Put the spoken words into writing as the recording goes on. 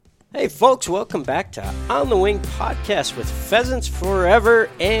Hey folks, welcome back to On the Wing podcast with Pheasants Forever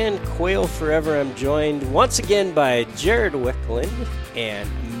and Quail Forever. I'm joined once again by Jared Wickland and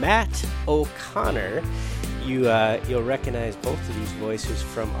Matt O'Connor. You'll recognize both of these voices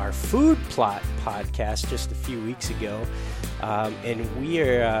from our Food Plot podcast just a few weeks ago. And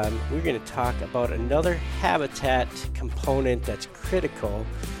we're going to talk about another habitat component that's critical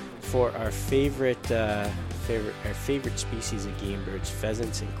for our favorite species of game birds,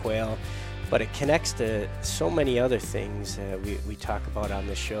 pheasants and quail, but it connects to so many other things we talk about on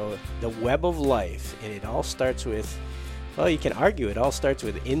the show. The web of life, and it all starts with, well, you can argue it all starts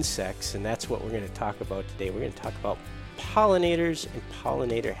with insects, and that's what we're going to talk about today. We're going to talk about pollinators and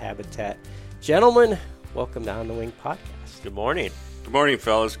pollinator habitat. Gentlemen, welcome to On the Wing podcast. Good morning. Good morning,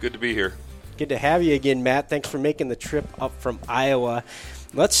 fellas. Good to be here. Good to have you again, Matt. Thanks for making the trip up from Iowa.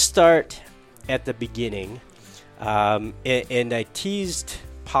 Let's start at the beginning. And I teased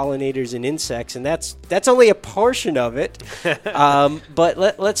pollinators and insects, and that's only a portion of it. But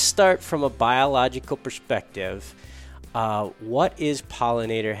let's start from a biological perspective. What is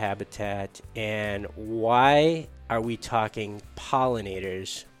pollinator habitat, and why are we talking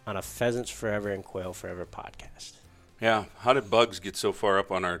pollinators on a Pheasants Forever and Quail Forever podcast? Yeah, how did bugs get so far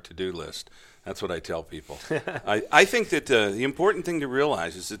up on our to-do list? That's what I tell people. I think that the important thing to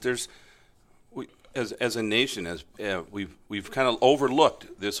realize is that as a nation, we've kind of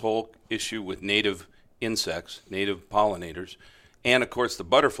overlooked this whole issue with native insects, native pollinators, and of course the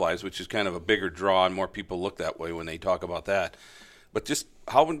butterflies, which is kind of a bigger draw, and more people look that way when they talk about that. But just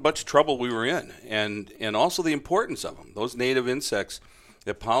how much trouble we were in, and also the importance of them. Those native insects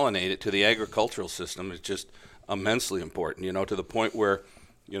that pollinate it to the agricultural system is just immensely important. To the point where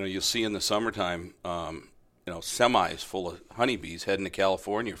you'll see in the summertime, semis full of honeybees heading to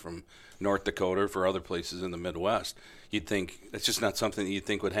California from North Dakota or for other places in the Midwest. You'd think it's just not something that you'd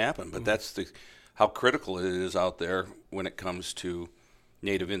think would happen, but that's how critical it is out there when it comes to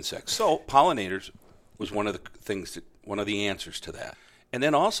native insects. So pollinators was one of the answers to that. And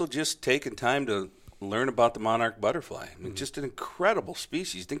then also just taking time to learn about the monarch butterfly. I mean, just an incredible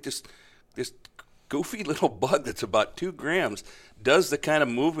species. Think this goofy little bug that's about 2 grams does the kind of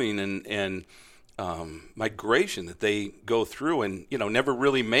moving and migration that they go through, and never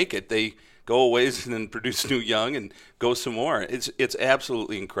really make it. They go a ways and then produce new young and go some more. It's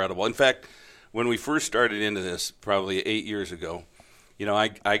absolutely incredible. In fact, when we first started into this, probably 8 years ago,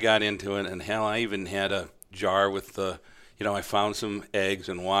 I got into it, and hell, I even had a jar with I found some eggs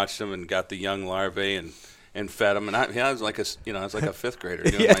and watched them and got the young larvae and fed them, and I was like a fifth grader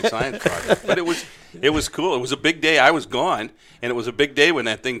doing my science project. But it was cool. It was a big day. I was gone, and it was a big day when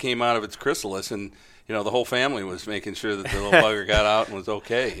that thing came out of its chrysalis, and the whole family was making sure that the little bugger got out and was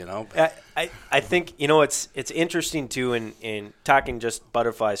okay. I think it's interesting too in talking just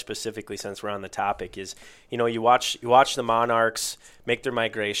butterflies specifically, since we're on the topic, is you watch the monarchs make their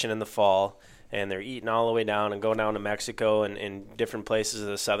migration in the fall, and they're eating all the way down and go down to Mexico and different places of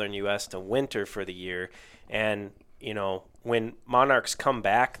the southern U.S. to winter for the year. And, when monarchs come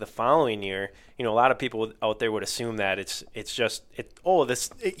back the following year, a lot of people out there would assume that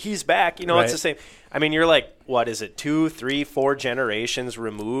he's back. Right. It's the same. I mean, you're like, what is it, 2, 3, 4 generations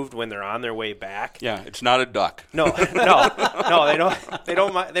removed when they're on their way back? Yeah, it's not a duck. No, they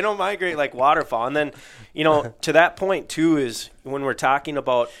don't migrate like waterfowl. And then, to that point too is when we're talking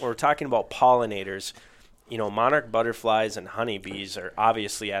about pollinators. Monarch butterflies and honeybees are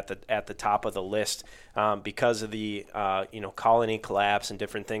obviously at the top of the list because of the colony collapse and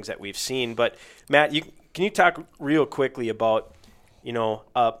different things that we've seen. But Matt, can you talk real quickly about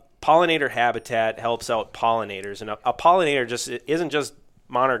pollinator habitat helps out pollinators, and a pollinator isn't just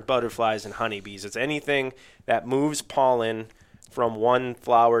monarch butterflies and honeybees. It's anything that moves pollen from one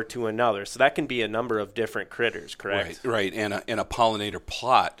flower to another. So that can be a number of different critters, correct? Right. And a pollinator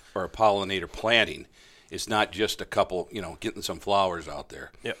plot or a pollinator planting. It's not just a couple, getting some flowers out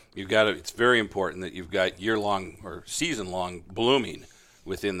there. Yep. It's very important that you've got year-long or season-long blooming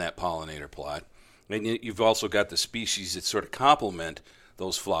within that pollinator plot. And you've also got the species that sort of complement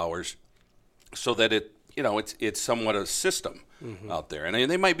those flowers so that it's somewhat a system out there. And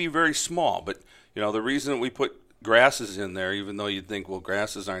they might be very small, but, the reason that we put grasses in there, even though you'd think, well,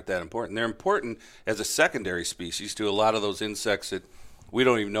 grasses aren't that important, they're important as a secondary species to a lot of those insects that we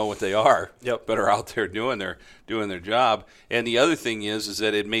don't even know what they are, Yep. but are out there doing their job. And the other thing is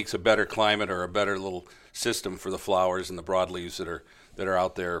that it makes a better climate or a better little system for the flowers and the broadleaves that are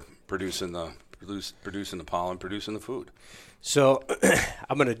out there producing the producing the pollen, producing the food. So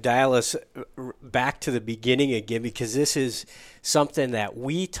I'm going to dial us back to the beginning again, because this is something that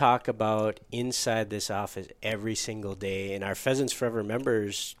we talk about inside this office every single day. And our Pheasants Forever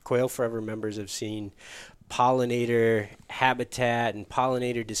members, Quail Forever members, have seen pollinator habitat and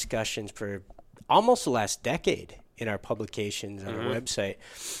pollinator discussions for almost the last decade in our publications on our website.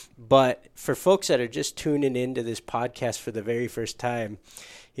 But for folks that are just tuning into this podcast for the very first time,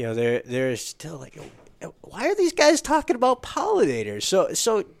 you know, they're still like, why are these guys talking about pollinators?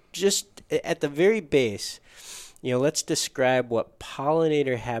 So just at the very base, you know, let's describe what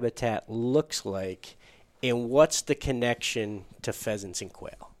pollinator habitat looks like and what's the connection to pheasants and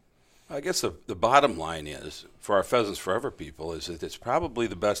quail. I guess the bottom line is, for our Pheasants Forever people, is that it's probably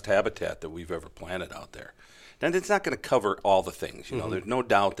the best habitat that we've ever planted out there. And it's not going to cover all the things. You know, there's no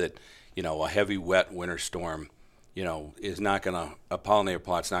doubt that, you know, a heavy, wet winter storm, you know, is not going to, a pollinator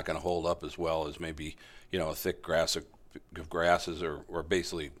plot's not going to hold up as well as maybe, you know, a thick grass of grasses or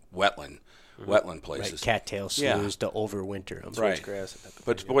basically wetland places. Right, cattail sloughs to overwinter them. Right.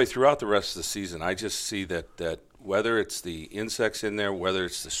 But boy, throughout the rest of the season, I just see that whether it's the insects in there, whether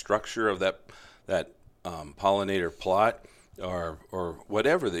it's the structure of that pollinator plot, or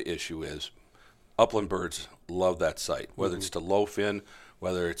whatever the issue is, upland birds love that site. Whether it's to loaf in,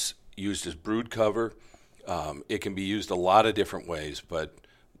 whether it's used as brood cover, it can be used a lot of different ways. But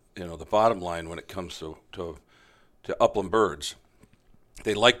you know, the bottom line when it comes to upland birds,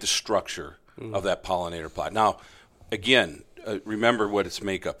 they like the structure of that pollinator plot. Now, again, remember what its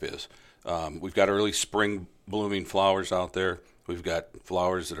makeup is. We've got early spring blooming flowers out there. We've got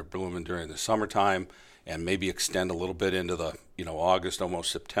flowers that are blooming during the summertime and maybe extend a little bit into the, you know, August, almost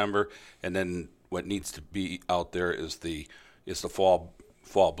September. And then what needs to be out there is the fall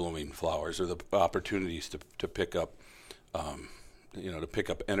blooming flowers, or the opportunities to pick up, to pick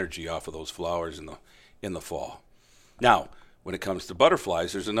up energy off of those flowers in the fall. Now, when it comes to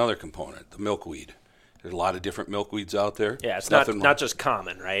butterflies, there's another component, the milkweed. There's a lot of different milkweeds out there. Yeah, it's not just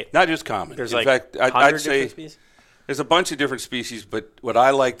common, right? Not just common. There's in fact, I'd say species? There's a bunch of different species, but what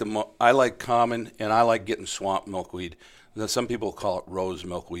I like I like common, and I like getting swamp milkweed. Now, some people call it rose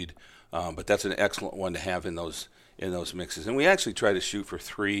milkweed, but that's an excellent one to have in those mixes. And we actually try to shoot for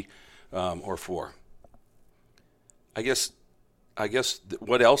 3 or 4. I guess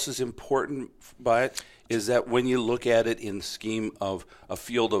what else is important by it is that when you look at it in the scheme of a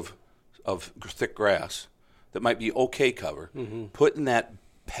field of thick grass that might be okay cover, putting that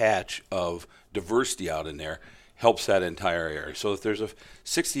patch of diversity out in there helps that entire area. So if there's a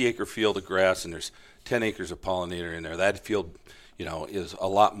 60-acre field of grass and there's 10 acres of pollinator in there, that field, you know, is a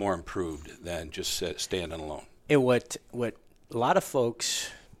lot more improved than just standing alone. And what a lot of folks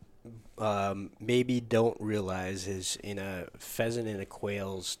maybe don't realize is in a pheasant and a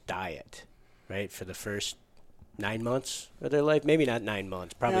quail's diet, right, for the first 9 months of their life, maybe not 9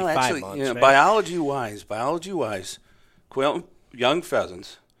 months, probably 5 months. You know, right? biology wise, young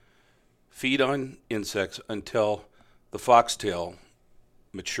pheasants feed on insects until the foxtail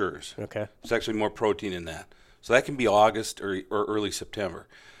matures. Okay. There's actually more protein in that, so that can be August or early September.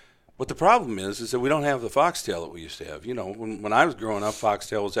 What the problem is that we don't have the foxtail that we used to have. You know, when I was growing up,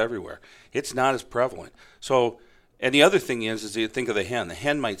 foxtail was everywhere. It's not as prevalent. So, and the other thing is you think of the hen. The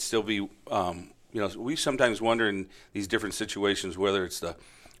hen might still be, we sometimes wonder in these different situations whether it's the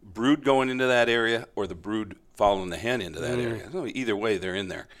brood going into that area or the brood following the hen into that area. So either way, they're in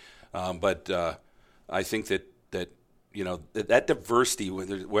there. But I think that you know, that diversity,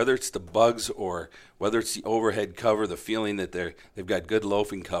 whether it's the bugs or whether it's the overhead cover, the feeling that they've got good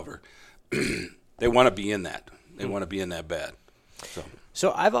loafing cover, they want to be in that. They want to be in that bad.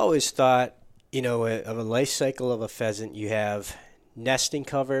 So I've always thought, you know, of a life cycle of a pheasant, you have nesting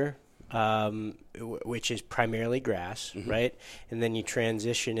cover, which is primarily grass, right? And then you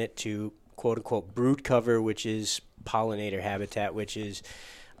transition it to quote-unquote brood cover, which is pollinator habitat, which is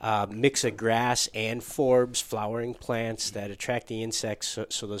mix of grass and forbs, flowering plants that attract the insects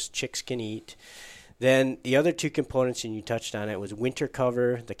so those chicks can eat. Then the other 2 components, and you touched on it, was winter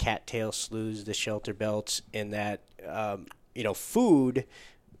cover, the cattail sloughs, the shelter belts, and that food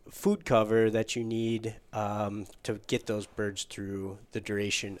cover that you need to get those birds through the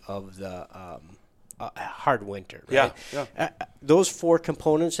duration of the hard winter. Right? Yeah. Those 4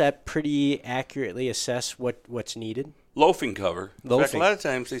 components that pretty accurately assess what's needed. Loafing cover. In fact, a lot of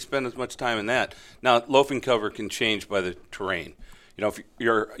times they spend as much time in that. Now, loafing cover can change by the terrain. You know, if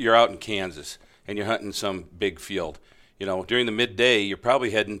you're out in Kansas and you're hunting some big field, you know, during the midday you're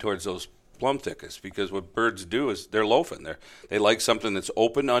probably heading towards those plum thickets, because what birds do is they're loafing. They like something that's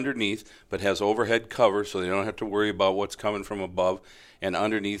open underneath but has overhead cover, so they don't have to worry about what's coming from above. and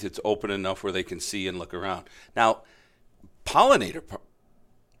underneath it's open enough where they can see and look around. Now, pollinator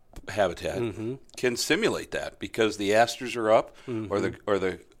habitat can simulate that because the asters are up or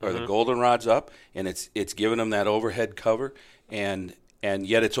the goldenrod's up, and it's giving them that overhead cover, and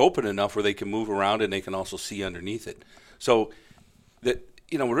yet it's open enough where they can move around and they can also see underneath it. So that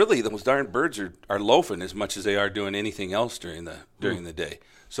really those darn birds are loafing as much as they are doing anything else during the day.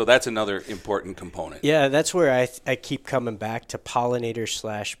 So that's another important component. Yeah, that's where I keep coming back to pollinator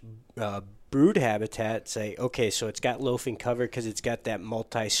 / brood habitat. Say, okay, so it's got loafing cover because it's got that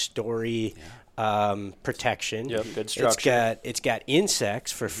multi-story protection. Yep, good structure. It's got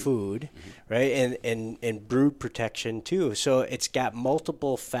insects for food, right, and brood protection too. So it's got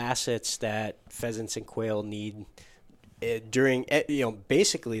multiple facets that pheasants and quail need during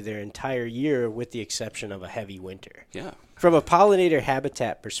basically their entire year, with the exception of a heavy winter. Yeah. From a pollinator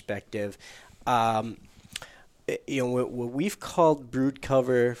habitat perspective, what we've called brood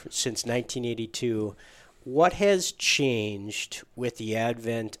cover since 1982, what has changed with the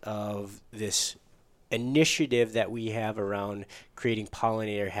advent of this initiative that we have around creating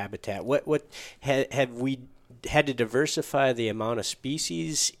pollinator habitat? What have we had to diversify the amount of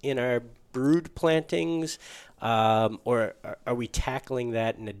species in our brood plantings, or are we tackling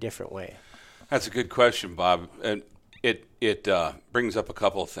that in a different way? That's a good question, Bob. And it brings up a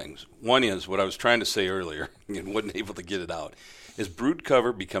couple of things. One is what I was trying to say earlier and wasn't able to get it out, is brood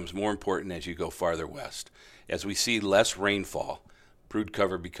cover becomes more important as you go farther west. As we see less rainfall, brood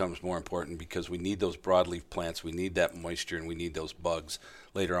cover becomes more important because we need those broadleaf plants, we need that moisture, and we need those bugs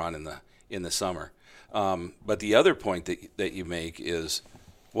later on in the summer. But the other point that you make is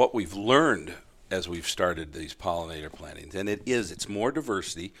what we've learned as we've started these pollinator plantings, and it's more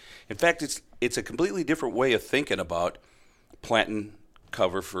diversity. In fact, it's a completely different way of thinking about planting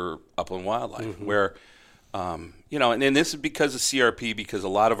cover for upland wildlife, where and this is because of CRP, because a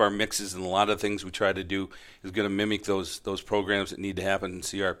lot of our mixes and a lot of things we try to do is going to mimic those programs that need to happen in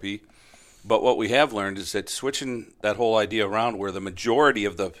CRP. But what we have learned is that switching that whole idea around, where the majority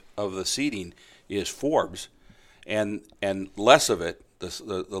of the seeding is forbs, and less of it,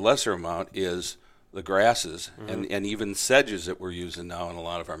 the lesser amount is the grasses and even sedges that we're using now in a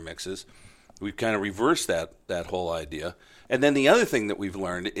lot of our mixes. We've kind of reversed that whole idea. And then the other thing that we've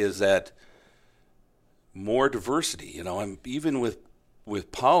learned is that more diversity. And even with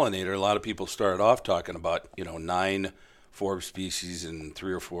pollinator, a lot of people started off talking about 9 forb species and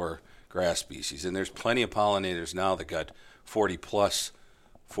 3 or 4 grass species. And there's plenty of pollinators now that got 40 plus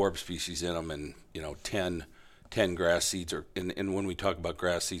forb species in them, and 10 grass seeds, and when we talk about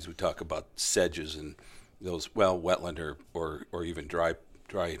grass seeds, we talk about sedges and those wetland or even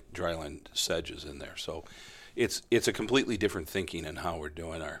dryland sedges in there. So it's a completely different thinking in how we're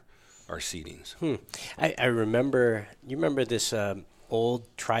doing our seedings. I remember, you remember this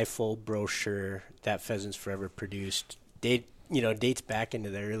old trifold brochure that Pheasants Forever produced. Dates back into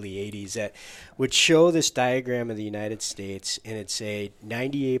the early 80s, that would show this diagram of the United States, and it'd say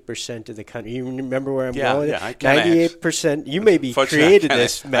 98% of the country. You remember where I'm going? Yeah, I 98%. You maybe created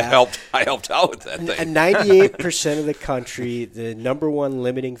this map. I helped out with that thing. 98% of the country, the number one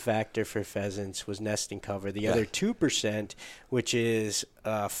limiting factor for pheasants was nesting cover. The other 2%, which is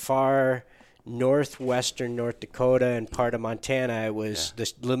far northwestern North Dakota and part of Montana, was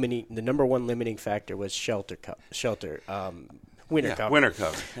the number one limiting factor was winter cover. Winter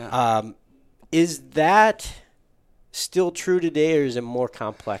cover. Yeah. Is that still true today, or is it more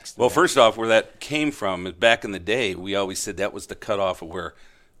complex than that? First off, where that came from is back in the day, we always said that was the cutoff of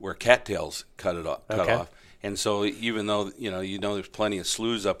where cattails cut off. And so even though there's plenty of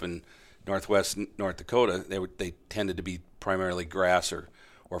sloughs up in northwest North Dakota, they tended to be primarily grass or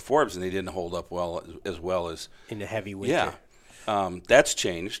forbs, and they didn't hold up as well as in the heavy winter. Yeah, that's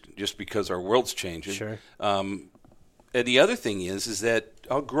changed just because our world's changing. Sure. And the other thing is that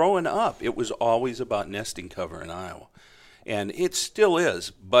growing up, it was always about nesting cover in Iowa, and it still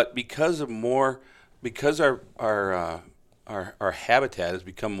is. But because our habitat has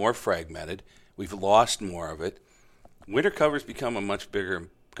become more fragmented, we've lost more of it. Winter cover's become a much bigger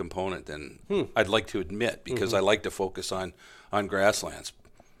component than I'd like to admit, because I like to focus on grasslands.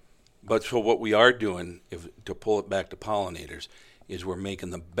 But so what we are doing, to pull it back to pollinators, is we're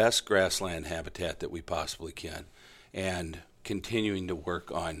making the best grassland habitat that we possibly can, and continuing to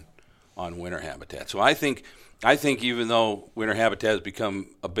work on winter habitat. So I think even though winter habitat has become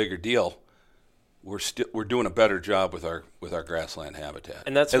a bigger deal, we're doing a better job with our grassland habitat,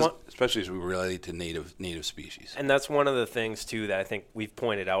 and that's especially as we relate to native species. And that's one of the things too that I think we've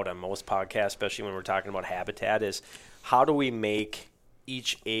pointed out on most podcasts, especially when we're talking about habitat, is how do we make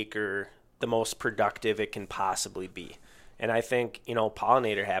each acre the most productive it can possibly be. And I think,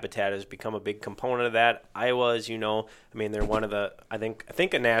 pollinator habitat has become a big component of that. Iowa, as you know, I mean, they're one of the, I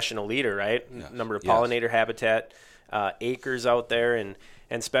think a national leader, right? Yes. Number of pollinator habitat acres out there. And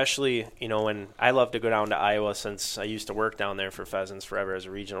especially, when I love to go down to Iowa since I used to work down there for Pheasants Forever as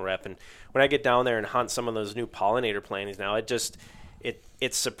a regional rep. And when I get down there and hunt some of those new pollinator plantings now,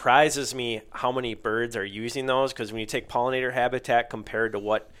 it surprises me how many birds are using those, because when you take pollinator habitat compared to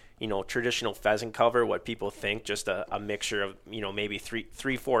what, traditional pheasant cover, what people think, just a mixture of, maybe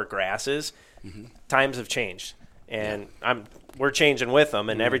three, 4 grasses, times have changed. And we're changing with them.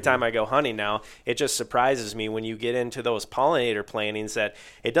 And every time I go hunting now, it just surprises me when you get into those pollinator plantings that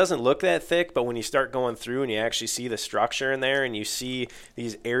it doesn't look that thick, but when you start going through and you actually see the structure in there and you see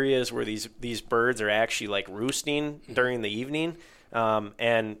these areas where these birds are actually like roosting during the evening,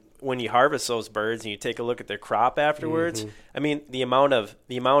 and when you harvest those birds and you take a look at their crop afterwards, I mean, the amount of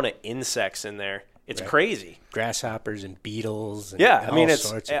insects in there, it's crazy. Grasshoppers and beetles. And I mean, it's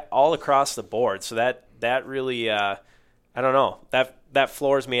sorts all across the board. So that really, I don't know, that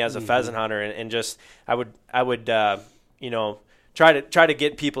floors me as a pheasant hunter, and just I would try to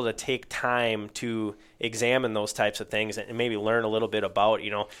get people to take time to examine those types of things and maybe learn a little bit about,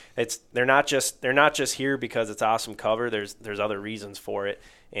 they're not just here because it's awesome cover. There's other reasons for it.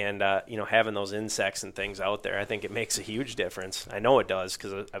 And, having those insects and things out there, I think it makes a huge difference. I know it does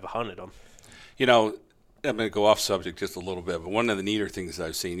because I've hunted them. I'm going to go off subject just a little bit, but one of the neater things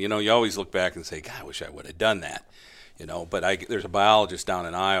I've seen, you always look back and say, God, I wish I would have done that. But there's a biologist down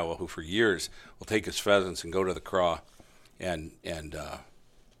in Iowa who for years will take his pheasants and go to the craw and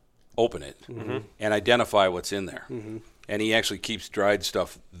open it and identify what's in there. And he actually keeps dried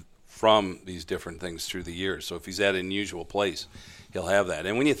stuff from these different things through the years. So if he's at an unusual place, he'll have that.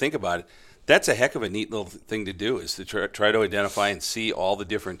 And when you think about it, that's a heck of a neat little thing to do, is to try to identify and see all the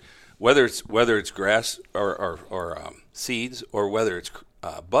different, whether it's grass or seeds, or whether it's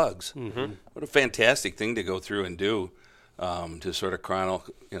bugs. What a fantastic thing to go through and do, to sort of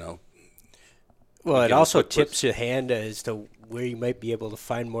chronicle, Well, it also tips your hand as to where you might be able to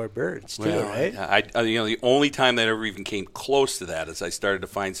find more birds too, right? The only time that ever even came close to that is I started to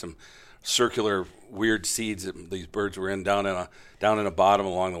find some circular weird seeds that these birds were in down in a bottom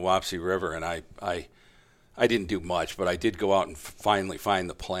along the Wapsie River, and I didn't do much, but I did go out and finally find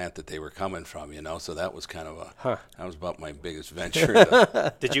the plant that they were coming from, so that was kind of that was about my biggest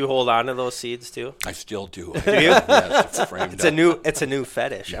venture. Did you hold on to those seeds too? I still do. Do you? It's a new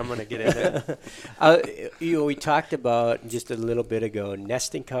fetish. I'm going to get into it. We talked about just a little bit ago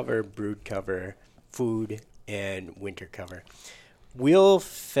nesting cover, brood cover, food, and winter cover. Will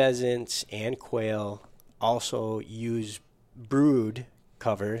pheasants and quail also use brood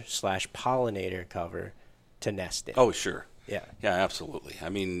cover / pollinator cover to nest in? Oh, sure. Yeah, absolutely. I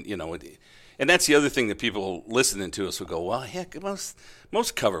mean, and that's the other thing that people listening to us will go, well, heck,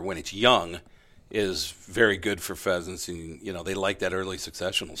 most cover when it's young is very good for pheasants, and they like that early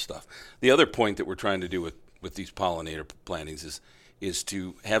successional stuff. The other point that we're trying to do with these pollinator plantings is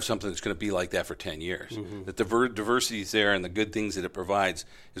to have something that's going to be like that for 10 years. That the diversity is there and the good things that it provides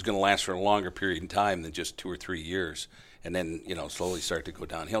is going to last for a longer period of time than just 2 or 3 years, and then slowly start to go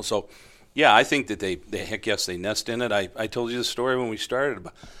downhill. So yeah, I think that they nest in it. I told you the story when we started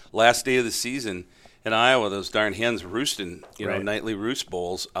about last day of the season in Iowa, those darn hens roosting, nightly roost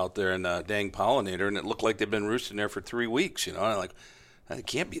bowls out there in the dang pollinator, and it looked like they've been roosting there for 3 weeks. And I'm like, it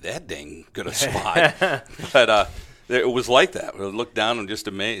can't be that dang good a spot. But it was like that. I looked down and just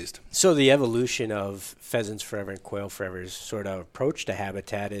amazed. So the evolution of Pheasants Forever and Quail Forever's sort of approach to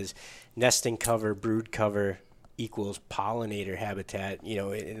habitat is nesting cover, brood cover equals pollinator habitat.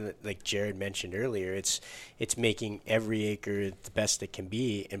 Like Jared mentioned earlier, it's making every acre the best it can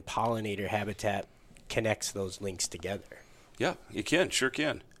be, and pollinator habitat connects those links together. Yeah, you can, sure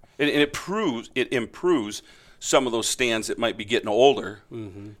can. And it improves some of those stands that might be getting older,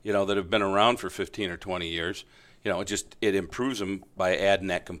 that have been around for 15 or 20 years. It improves them by adding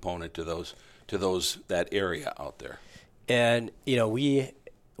that component to that area out there. And we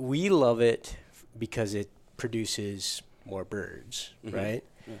love it because it produces more birds, right?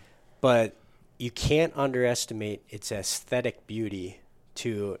 Yeah. But you can't underestimate its aesthetic beauty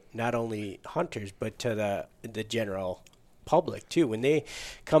to not only hunters but to the general public too. When they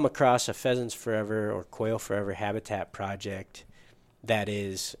come across a Pheasants Forever or Quail Forever habitat project that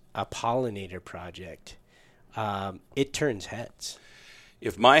is a pollinator project, it turns heads.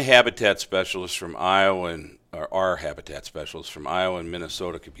 If my habitat specialists from Iowa or our habitat specialists from Iowa and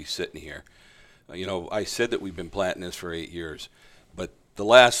Minnesota could be sitting here, I said that we've been planting this for 8 years, but the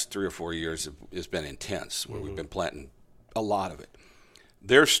last 3 or 4 years has been intense, where we've been planting a lot of it.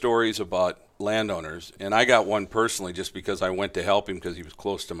 Their stories about landowners, and I got one personally just because I went to help him because he was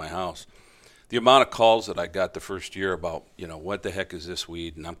close to my house. The amount of calls that I got the first year about, what the heck is this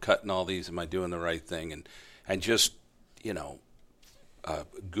weed? And I'm cutting all these. Am I doing the right thing? And just, a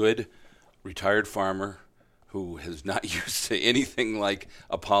good retired farmer who is not used to anything like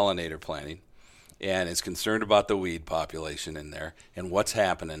a pollinator planting and is concerned about the weed population in there and what's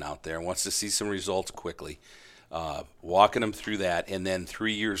happening out there and wants to see some results quickly, walking them through that. And then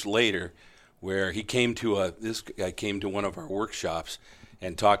 3 years later, where this guy came to one of our workshops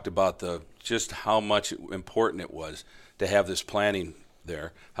and talked about just how much important it was to have this planting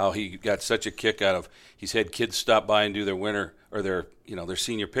there, how he got such a kick out of, he's had kids stop by and do their winter or their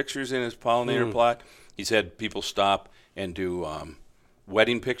senior pictures in his pollinator plot. He's had people stop and do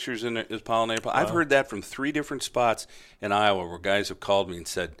wedding pictures in his pollinator plot. Wow. I've heard that from 3 different spots in Iowa where guys have called me and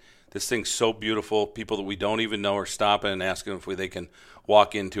said, this thing's so beautiful. People that we don't even know are stopping and asking if they can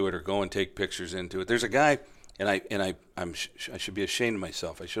walk into it or go and take pictures into it. There's a guy, and I should be ashamed of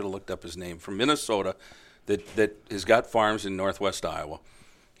myself. I should have looked up his name, from Minnesota, that has got farms in northwest Iowa.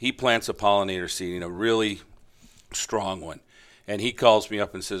 He plants a pollinator seeding, a really strong one. And he calls me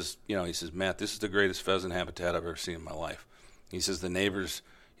up and says, he says, Matt, this is the greatest pheasant habitat I've ever seen in my life. He says the neighbors,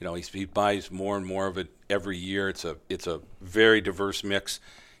 he buys more and more of it every year. It's a very diverse mix.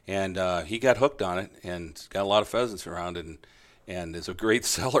 And he got hooked on it and got a lot of pheasants around it and is a great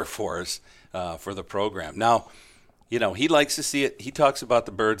seller for us for the program. Now, he likes to see it. He talks about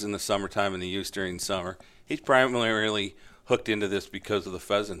the birds in the summertime and the use during summer. He's primarily hooked into this because of the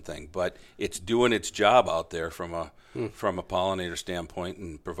pheasant thing, but it's doing its job out there from a pollinator standpoint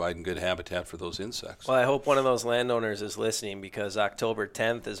and providing good habitat for those insects. Well, I hope one of those landowners is listening because October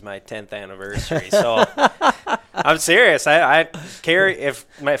 10th is my 10th anniversary. So I'm serious. I Carrie, if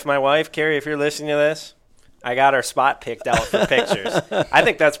my wife, Carrie, if you're listening to this, I got our spot picked out for pictures. I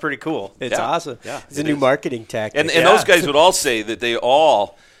think that's pretty cool. It's awesome. Yeah, it's a new marketing tactic. And those guys would all say that they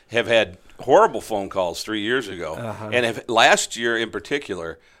all have had horrible phone calls 3 years ago. And last year in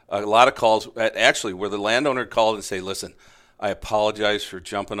particular, a lot of calls actually where the landowner called and say, listen, I apologize for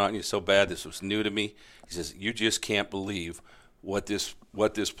jumping on you so bad. This was new to me. He says, you just can't believe what this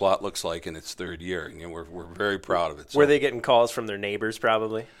plot looks like in its 3rd year. And we're very proud of it. So, were they getting calls from their neighbors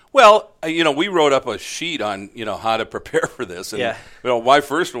probably? Well, we wrote up a sheet on, how to prepare for this. And, my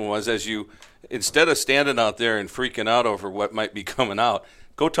first one was instead of standing out there and freaking out over what might be coming out,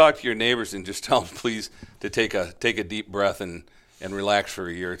 go talk to your neighbors and just tell them, please, to take a deep breath and relax for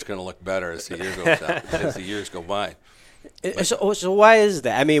a year. It's going to look better as the year goes out, as the years go by. So why is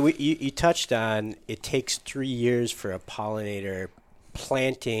that? I mean, you touched on it takes 3 years for a pollinator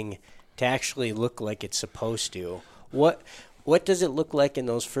planting to actually look like it's supposed to. What does it look like in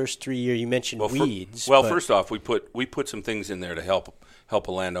those first 3 years? You mentioned weeds. First off, we put some things in there to help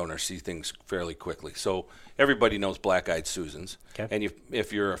a landowner see things fairly quickly. So everybody knows black-eyed Susans. Okay. And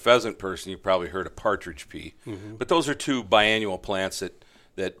if you're a pheasant person, you've probably heard of partridge pea. Mm-hmm. But those are 2 biannual plants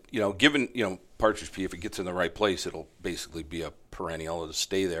that given partridge pea, if it gets in the right place, it'll basically be a perennial. It'll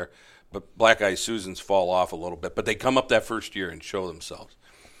stay there. But black-eyed Susans fall off a little bit. But they come up that first year and show themselves.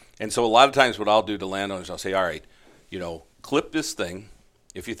 And so a lot of times what I'll do to landowners, I'll say, all right, clip this thing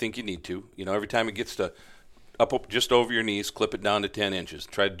if you think you need to. Every time it gets to up just over your knees, clip it down to 10 inches.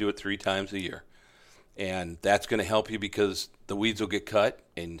 Try to do it 3 times a year. And that's going to help you because the weeds will get cut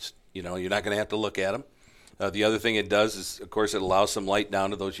and, you're not going to have to look at them. The other thing it does is, of course, it allows some light down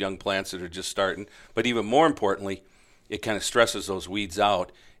to those young plants that are just starting. But even more importantly, it kind of stresses those weeds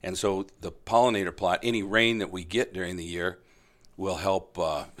out. And so the pollinator plot, any rain that we get during the year will help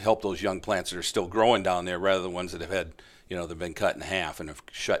those young plants that are still growing down there rather than ones that have had, they've been cut in half and have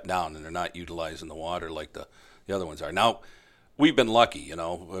shut down and they're not utilizing the water like the other ones are. Now, we've been lucky,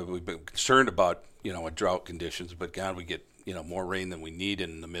 we've been concerned about, drought conditions, but God, we get, more rain than we need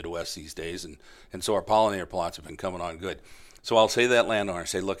in the Midwest these days. And so our pollinator plots have been coming on good. So I'll say to that landowner,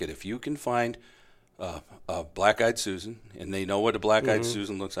 look, if you can find a black-eyed Susan, and they know what a black-eyed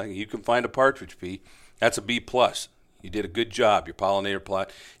Susan looks like, you can find a partridge pea, that's a B+. You did a good job, your pollinator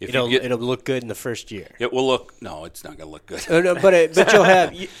plot. It'll look good in the first year. It will look. No, it's not going to look good. But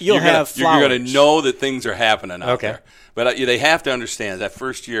you'll have flowers. You're going to know that things are happening out there. But they have to understand that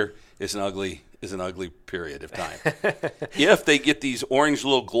first year is an ugly period of time. If they get these orange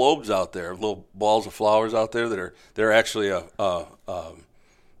little globes out there, little balls of flowers out there they're actually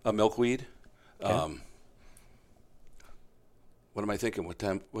a milkweed. Okay. What am I thinking? What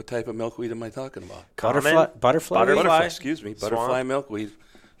type of milkweed am I talking about? Butterfly. Excuse me. Butterfly milkweed.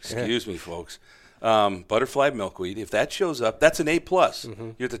 Excuse me, folks. Butterfly milkweed. If that shows up, that's an A+.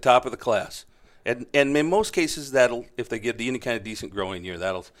 You're at the top of the class. And in most cases, that'll, if they get any kind of decent growing year,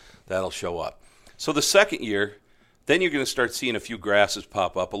 that'll show up. So the second year, then you're going to start seeing a few grasses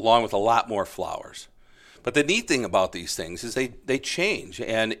pop up along with a lot more flowers. But the neat thing about these things is they change.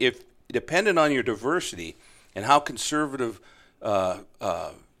 And if depending on your diversity and how conservative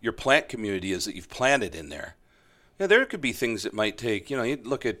your plant community is that you've planted in there, there could be things that might take, you'd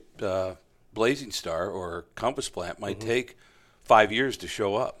look at Blazing Star or Compass Plant might take 5 years to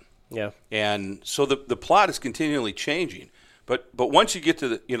show up. Yeah. And so the plot is continually changing. But once you get to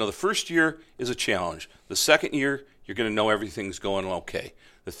the first year is a challenge. The second year, you're going to know everything's going okay.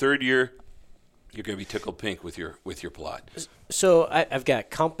 The third year, you're going to be tickled pink with your plot. So I've got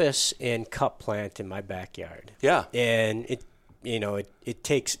Compass and Cup Plant in my backyard. Yeah. And it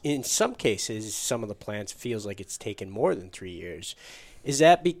takes, in some cases, some of the plants feels like it's taken more than 3 years. Is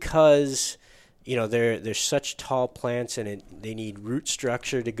that because they're such tall plants and they need root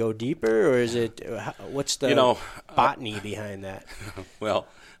structure to go deeper, or is it what's the botany behind that? Well,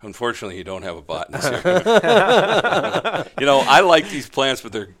 unfortunately, you don't have a botanist here. I like these plants,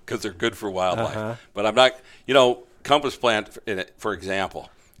 but because they're good for wildlife. But I'm not. Compass Plant, for example,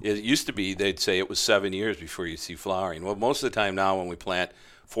 it used to be they'd say it was 7 years before you see flowering. Well, most of the time now, when we plant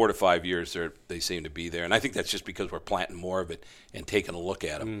 4 to 5 years, they seem to be there, and I think that's just because we're planting more of it and taking a look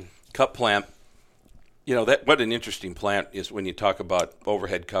at them. Cup Plant. What an interesting plant is when you talk about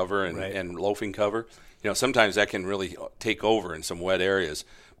overhead cover and loafing cover. Sometimes that can really take over in some wet areas,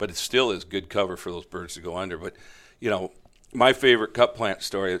 but it still is good cover for those birds to go under. But, my favorite cup plant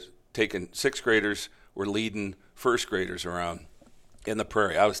story is taking 6th graders were leading 1st graders around in the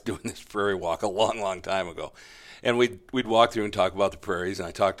prairie. I was doing this prairie walk a long, long time ago. And we'd walk through and talk about the prairies, and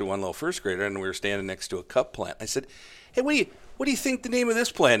I talked to one little 1st grader, and we were standing next to a cup plant. I said, hey, what do you think the name of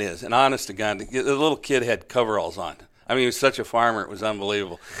this plant is? And honest to God, the little kid had coveralls on. I mean, he was such a farmer; it was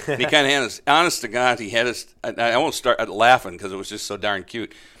unbelievable. And he kind of had his, honest to God, he had his. I almost started laughing because it was just so darn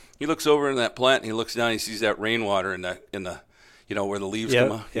cute. He looks over in that plant, and he looks down, and he sees that rainwater in the where the leaves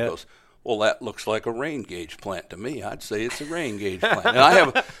come out. He goes, well, that looks like a rain gauge plant to me. I'd say it's a rain gauge plant. And I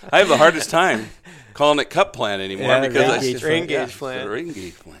have the hardest time calling it cup plant anymore because it's rain gauge plant. It's a rain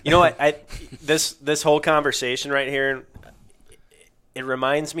gauge plant. I this whole conversation right here, it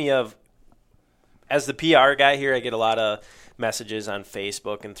reminds me of, as the PR guy here, I get a lot of messages on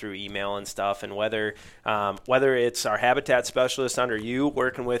Facebook and through email and stuff, and whether it's our habitat specialist under you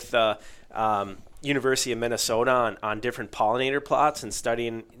working with University of Minnesota on different pollinator plots and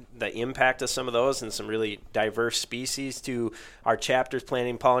studying the impact of some of those and some really diverse species, to our chapters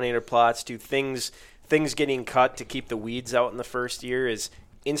planting pollinator plots, to things getting cut to keep the weeds out in the first year, is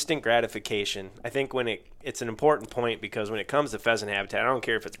instant gratification. I think when it's an important point, because when it comes to pheasant habitat, I don't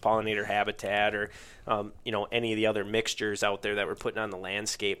care if it's pollinator habitat or any of the other mixtures out there that we're putting on the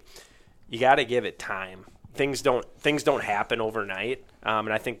landscape. You got to give it time. Things don't happen overnight,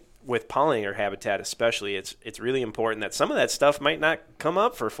 and I think with pollinator habitat especially, it's really important that some of that stuff might not come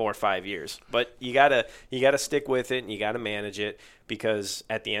up for 4 or 5 years, but you gotta stick with it and you gotta manage it, because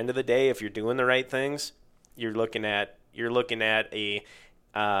at the end of the day, if you're doing the right things, you're looking at a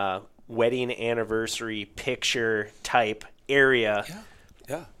wedding anniversary picture type area,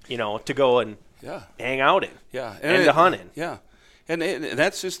 to go and hang out in, and to hunt in. Yeah, and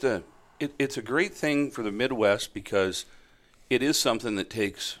that's just it's a great thing for the Midwest, because it is something that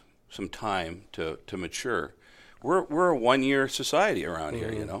takes some time to mature. We're a 1 year society around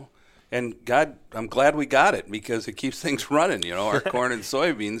here, and God, I'm glad we got it, because it keeps things running. Our corn and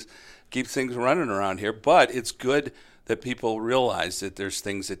soybeans keeps things running around here. But it's good that people realize that there's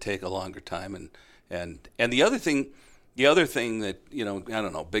things that take a longer time, and the other thing that I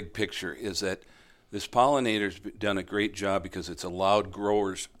don't know, big picture, is that this pollinator's done a great job, because it's allowed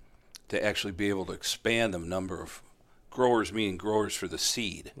growers to actually be able to expand the number of growers, meaning growers for the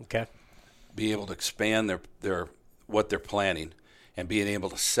seed. Okay. Be able to expand their what they're planting and being able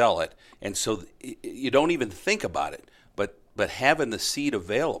to sell it. And so you don't even think about it, but having the seed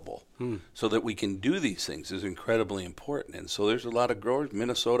available so that we can do these things is incredibly important. And so there's a lot of growers,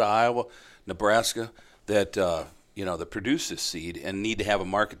 Minnesota, Iowa, Nebraska, that that produce this seed and need to have a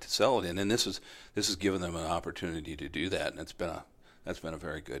market to sell it in. And this has given them an opportunity to do that, and that's been a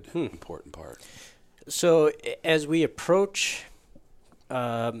very good important part. So as we approach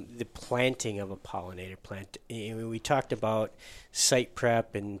the planting of a pollinator plant, we talked about site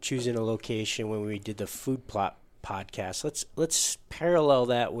prep and choosing a location when we did the food plot podcast. Let's parallel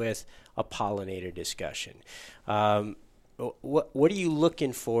that with a pollinator discussion. What are you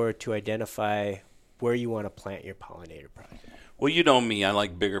looking for to identify where you want to plant your pollinator project? Well, you know me, I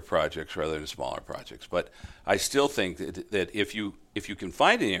like bigger projects rather than smaller projects. But I still think that if you can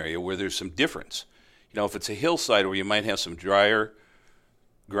find an area where there's some difference, if it's a hillside where you might have some drier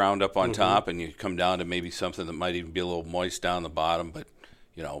ground up on top, and you come down to maybe something that might even be a little moist down the bottom, but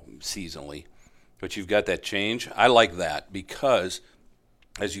seasonally, but you've got that change. I like that because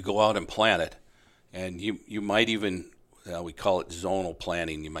as you go out and plant it, and you might even we call it zonal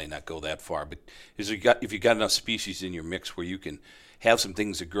planting. You might not go that far, but if you've got enough species in your mix where you can have some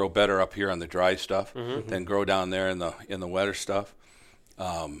things that grow better up here on the dry stuff than grow down there in the wetter stuff.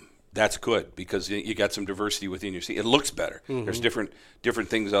 That's good because you got some diversity within your seed. It looks better. There's different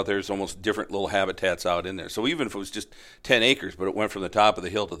things out there. There's almost different little habitats out in there. So even if it was just 10 acres, but it went from the top of the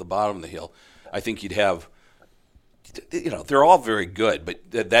hill to the bottom of the hill, I think you'd have, they're all very good, but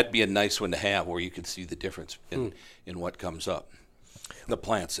that'd be a nice one to have where you could see the difference in what comes up. The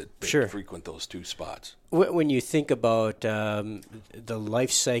plants that frequent those two spots. When you think about the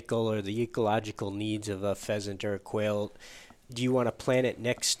life cycle or the ecological needs of a pheasant or a quail, do you want to plant it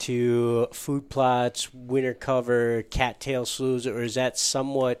next to food plots, winter cover, cattail sloughs, or is that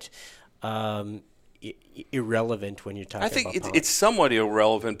somewhat irrelevant when you're talking about I think it's somewhat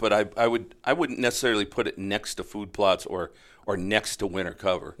irrelevant, but I wouldn't necessarily put it next to food plots or next to winter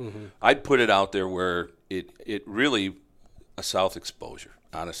cover. I'd put it out there where it really a south exposure,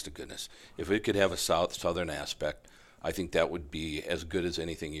 honest to goodness. If it could have a southern aspect, I think that would be as good as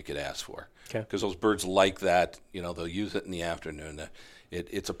anything you could ask for. Because those birds like that, they'll use it in the afternoon.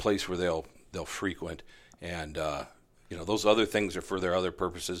 It's a place where they'll frequent, and those other things are for their other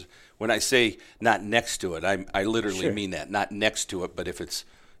purposes. When I say not next to it, I literally mean that, not next to it. But if it's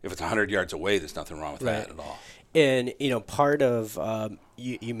 100 yards away, there's nothing wrong with that at all. And part of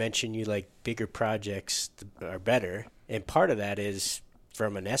you mentioned you like bigger projects are better, and part of that is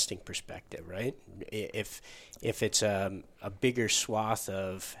from a nesting perspective, right? If it's a bigger swath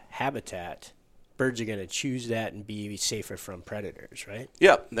of habitat, birds are going to choose that and be safer from predators, right?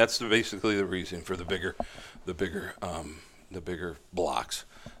 Yeah, that's basically the reason for the bigger blocks.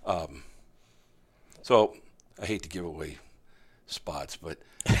 So I hate to give away spots, but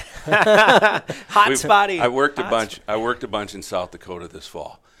hot spotty. I worked a bunch in South Dakota this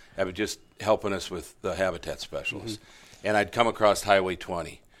fall. I was just helping us with the habitat specialists, and I'd come across Highway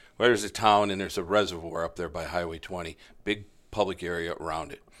 20. Where there's a town and there's a reservoir up there by Highway 20, big public area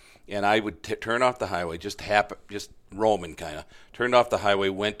around it. And I would turn off the highway, just roaming kind of. Turned off the highway,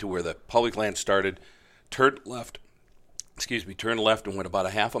 went to where the public land started, turned left and went about a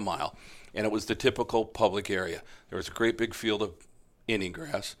half a mile. And it was the typical public area. There was a great big field of Indian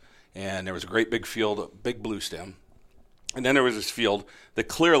grass, and there was a great big field of big blue stem. And then there was this field that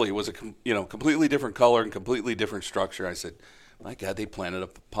clearly was a completely different color and completely different structure. I said, my God, they planted a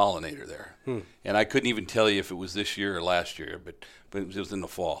pollinator there. And I couldn't even tell you if it was this year or last year, but it was in the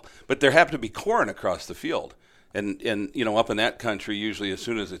fall. But there happened to be corn across the field. And up in that country, usually as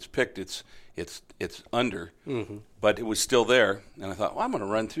soon as it's picked, it's under. But it was still there. And I thought, well, I'm going to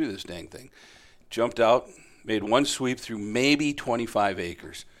run through this dang thing. Jumped out, made one sweep through maybe 25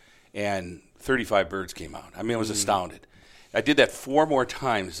 acres, and 35 birds came out. I mean, I was astounded. I did that 4 more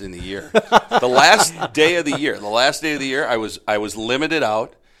times in the year. The last day of the year, I was limited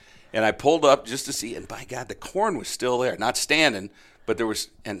out, and I pulled up just to see, and by God, the corn was still there, not standing, but there was,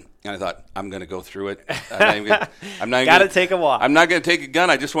 and I thought, I'm going to go through it. I'm not got to take a walk. I'm not going to take a gun.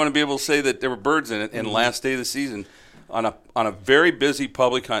 I just want to be able to say that there were birds in it. And the last day of the season, on a very busy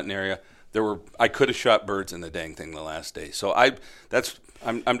public hunting area, I could have shot birds in the dang thing the last day. So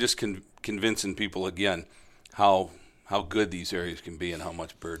I'm just convincing people again how good these areas can be and how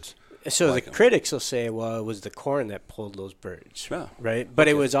much birds. So the critics will say, well, it was the corn that pulled those birds, right? But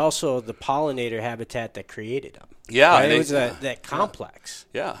it was also the pollinator habitat that created them. Yeah. Right? It was that complex.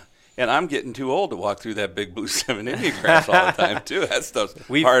 Yeah. And I'm getting too old to walk through that big blue stem Indian grass all the time, too. That stuff's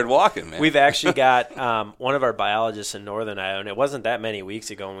hard walking, man. We've actually got one of our biologists in northern Iowa, and it wasn't that many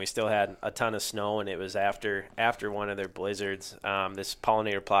weeks ago, and we still had a ton of snow, and it was after one of their blizzards. This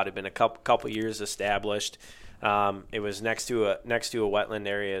pollinator plot had been a couple years established. It was next to a wetland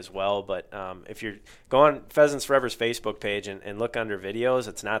area as well. But if you're going Pheasants Forever's Facebook page and look under videos,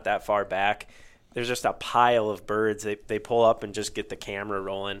 it's not that far back. There's just a pile of birds. They pull up and just get the camera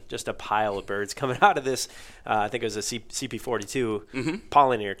rolling. Just a pile of birds coming out of this. I think it was a CP42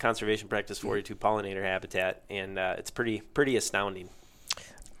 pollinator, Conservation Practice 42 pollinator habitat, and it's pretty astounding.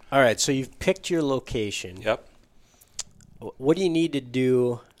 All right, so you've picked your location. Yep. What do you need to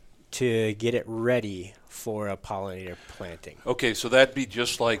do to get it ready for a pollinator planting? Okay, so that'd be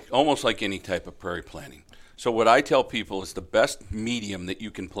almost like any type of prairie planting. So what I tell people is the best medium that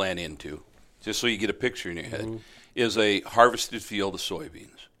you can plant into, just so you get a picture in your head, is a harvested field of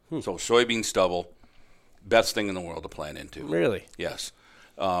soybeans. So soybean stubble, best thing in the world to plant into. Really? Yes.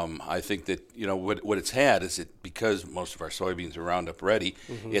 I think that, what it's had is because most of our soybeans are Roundup ready,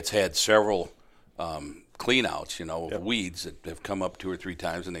 it's had several clean outs, of weeds that have come up 2 or 3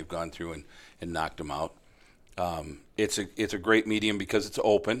 times and they've gone through and knocked them out. It's a great medium because it's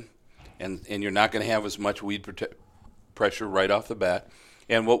open and you're not going to have as much weed pressure right off the bat.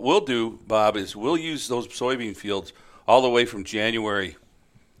 And what we'll do, Bob, is we'll use those soybean fields all the way from January,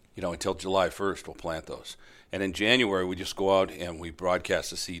 until July 1st. We'll plant those. And in January, we just go out and we broadcast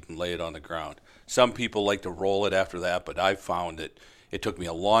the seed and lay it on the ground. Some people like to roll it after that, but I've found that it took me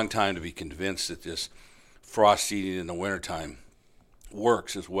a long time to be convinced that this frost seeding in the wintertime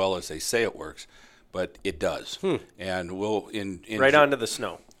works as well as they say it works, but it does. And we'll right onto the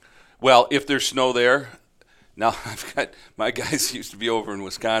snow. Well, if there's snow there, now I've got my guys used to be over in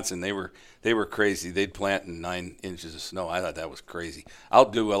Wisconsin. They were crazy. They'd plant in 9 inches of snow. I thought that was crazy. I'll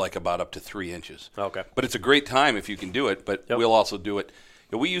do like about up to 3 inches. Okay. But it's a great time if you can do it. But we'll also do it.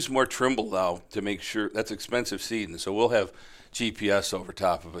 We use more Trimble now to make sure that's expensive seed, and so we'll have GPS over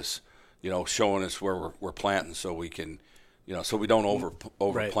top of us, showing us where we're planting, so we can, so we don't over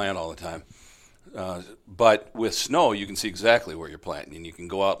plant all the time. But with snow, you can see exactly where you're planting, and you can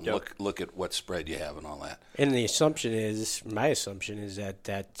go out and look at what spread you have and all that. And my assumption is that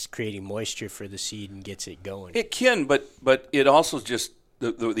that's creating moisture for the seed and gets it going. It can, but it also just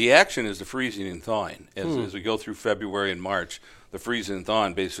the action is the freezing and thawing. As we go through February and March, the freezing and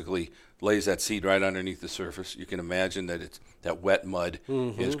thawing basically lays that seed right underneath the surface. You can imagine that that wet mud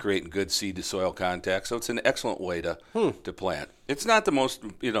is creating good seed to soil contact. So it's an excellent way to plant. It's not the most,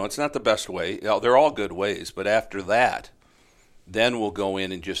 it's not the best way. They're all good ways, but after that, then we'll go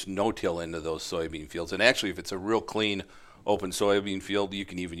in and just no-till into those soybean fields. And actually, if it's a real clean, open soybean field, you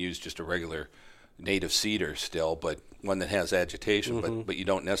can even use just a regular native seeder still, but one that has agitation, but you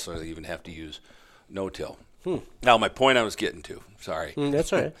don't necessarily even have to use no-till. Now, my point I was getting to, sorry.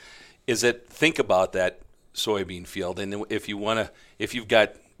 That's all right. Is that think about that soybean field, and if you've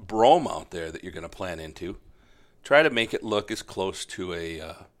got brome out there that you're going to plant into, try to make it look as close to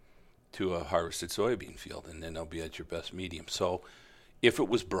a harvested soybean field, and then they'll be at your best medium. So, if it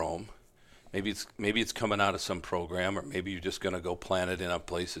was brome, maybe it's coming out of some program, or maybe you're just going to go plant it in a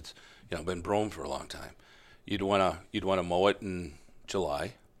place that's been brome for a long time. You'd want to mow it in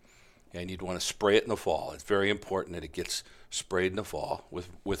July, and you'd want to spray it in the fall. It's very important that it gets sprayed in the fall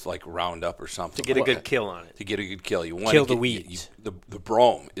with like Roundup or something. To get a good kill on it. To get a good kill. You want kill to the weeds. The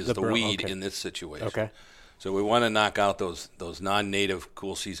brome is the brome, weed okay. in this situation. Okay. So we want to knock out those non-native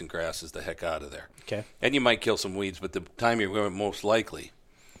cool season grasses the heck out of there. Okay. And you might kill some weeds, but the time you're going to most likely.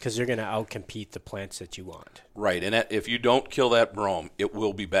 Because you're going to outcompete the plants that you want. Right. And if you don't kill that brome, it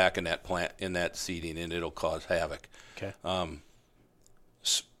will be back in that plant, in that seeding, and it'll cause havoc. Okay.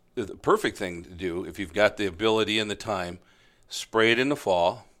 The perfect thing to do, if you've got the ability and the time, spray it in the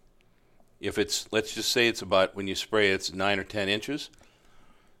fall. If let's just say it's about, when you spray it's 9 or 10 inches,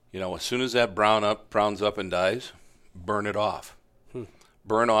 as soon as that browns up and dies, burn it off.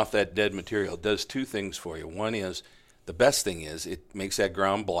 Burn off that dead material. It does 2 things for you. One is, the best thing is, it makes that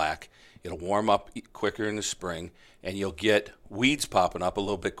ground black. It'll warm up quicker in the spring, and you'll get weeds popping up a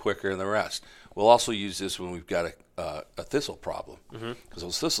little bit quicker than the rest. We'll also use this when we've got a thistle problem, because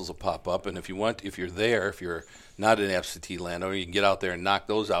those thistles will pop up, and if you're not an absentee landowner, you can get out there and knock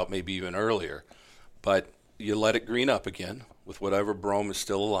those out maybe even earlier. But you let it green up again with whatever brome is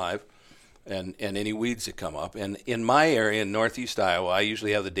still alive, and any weeds that come up. And in my area in northeast Iowa, I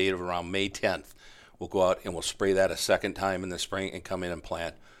usually have the date of around May 10th. We'll go out and we'll spray that a second time in the spring and come in and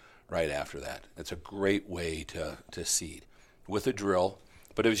plant right after that. It's a great way to seed with a drill.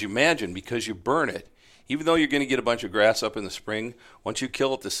 But as you imagine, because you burn it, even though you're going to get a bunch of grass up in the spring, once you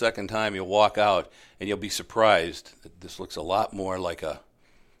kill it the second time, you'll walk out and you'll be surprised that this looks a lot more like a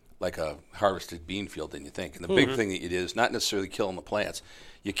harvested bean field than you think. And the big thing that it is, not necessarily killing the plants,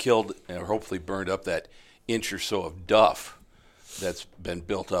 you killed or hopefully burned up that inch or so of duff that's been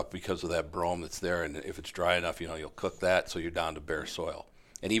built up because of that brome that's there. And if it's dry enough, you'll cook that, so you're down to bare soil.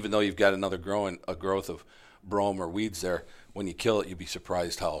 And even though you've got a growth of brome or weeds there, when you kill it, you'll be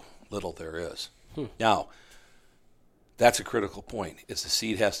surprised how little there is. Now, that's a critical point, is the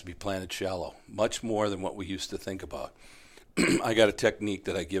seed has to be planted shallow, much more than what we used to think about. I got a technique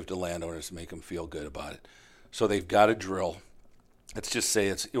that I give to landowners to make them feel good about it. So they've got a drill. Let's just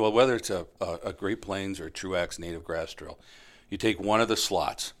say whether it's a Great Plains or a Truax native grass drill, you take one of the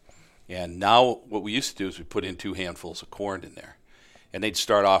slots, and now what we used to do is we put in 2 handfuls of corn in there. And they'd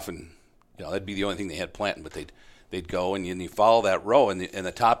start off, and that'd be the only thing they had planting, but they'd go and you follow that row, and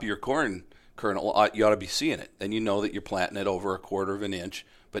the top of your corn kernel, you ought to be seeing it. Then you know that you're planting it over a 1/4 of an inch,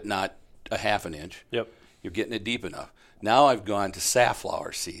 but not a 1/2 an inch. Yep. You're getting it deep enough. Now I've gone to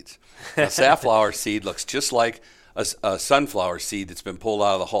safflower seeds. Now, safflower seed looks just like a sunflower seed that's been pulled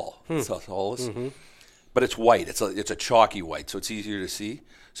out of the hull. But it's white. It's a chalky white, so it's easier to see.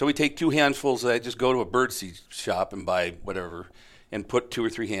 So we take 2 handfuls. I just go to a birdseed shop and buy whatever, and put 2 or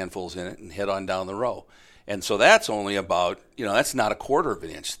 3 handfuls in it and head on down the row. And so that's only about, that's not a 1/4 of an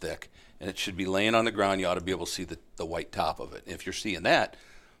inch thick, and it should be laying on the ground. You ought to be able to see the white top of it. And if you're seeing that,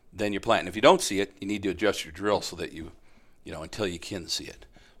 then you're planting. If you don't see it, you need to adjust your drill so that until you can see it.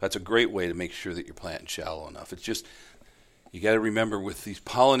 That's a great way to make sure that you're planting shallow enough. It's just, you got to remember with these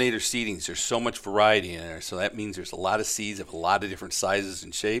pollinator seedings, there's so much variety in there. So that means there's a lot of seeds of a lot of different sizes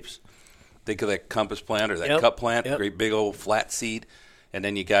and shapes. Think of that compass plant or that cup plant, great big old flat seed. And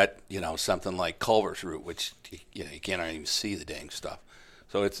then you got, something like Culver's root, which, you can't even see the dang stuff.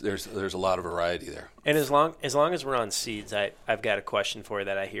 So there's a lot of variety there. And as long as we're on seeds, I've got a question for you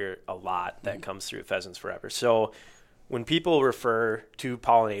that I hear a lot that comes through at Pheasants Forever. So when people refer to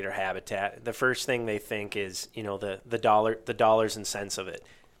pollinator habitat, the first thing they think is, the dollars and cents of it.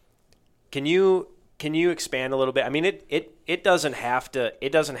 Can you expand a little bit? I mean, it doesn't have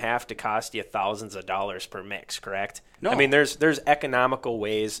to cost you thousands of dollars per mix, correct? No. I mean, there's economical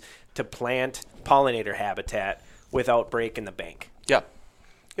ways to plant pollinator habitat without breaking the bank. Yeah.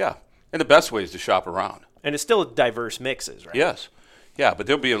 Yeah. And the best way is to shop around. And it's still diverse mixes, right? Yes. Yeah, but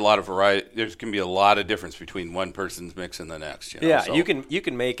there'll be a lot of variety. There's going to be a lot of difference between one person's mix and the next. Yeah, so. you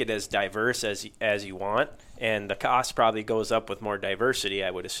can make it as diverse as you want, and the cost probably goes up with more diversity,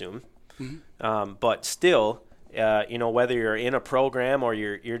 I would assume. Mm-hmm. But still, whether you're in a program or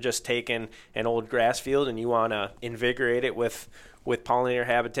you're just taking an old grass field and you want to invigorate it with pollinator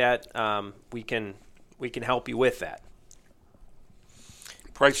habitat, we can help you with that.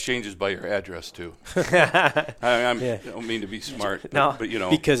 Price changes by your address too. I don't mean to be smart, no, but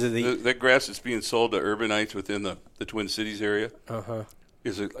because of that grass that's being sold to urbanites within the Twin Cities area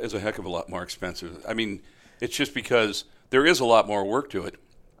is a heck of a lot more expensive. I mean, it's just because there is a lot more work to it,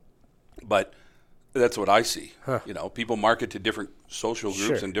 but that's what I see. People market to different social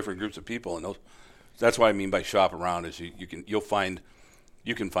groups and different groups of people, and that's what I mean by shop around. Is you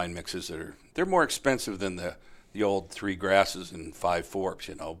can find mixes that they're more expensive than the old 3 grasses and 5 forks,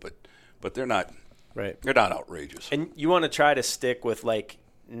 but they're not right. They're not outrageous. And you want to try to stick with like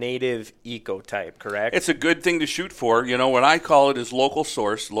native eco-type, correct? It's a good thing to shoot for. What I call it is locally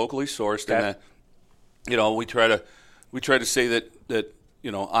sourced, okay. And we try to say that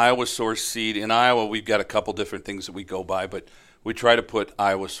Iowa sourced seed. In Iowa, we've got a couple different things that we go by, but we try to put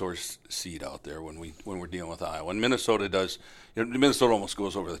Iowa sourced seed out there when we're dealing with Iowa. And Minnesota does. Minnesota almost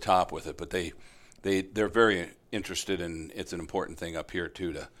goes over the top with it, but they're very interested, and it's an important thing up here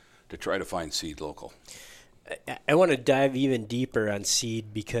too to try to find seed local. I want to dive even deeper on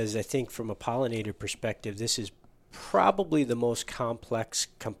seed because I think from a pollinator perspective, this is probably the most complex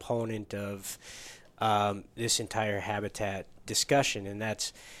component of this entire habitat discussion, and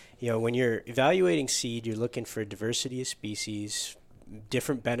that's when you're evaluating seed, you're looking for diversity of species,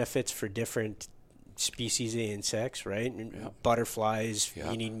 different benefits for different species of insects, right? Yeah. Butterflies,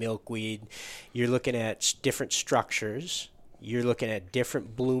 you need milkweed. You're looking at different structures. You're looking at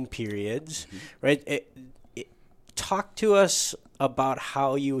different bloom periods, right? Talk to us about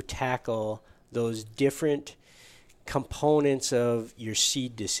how you tackle those different components of your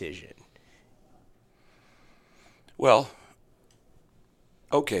seed decision. Well,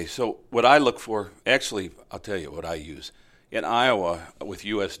 okay, so what I look for, actually, I'll tell you what I use. In Iowa, with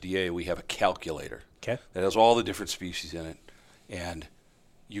USDA, we have a calculator that has all the different species in it, and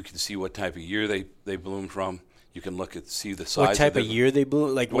you can see what type of year they bloom from. You can see the size. What type of year they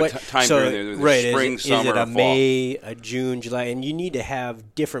bloom? Like what time during the spring, summer, is it a or fall? May, a June, July? And you need to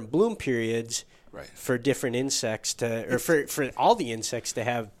have different bloom periods for different insects for all the insects to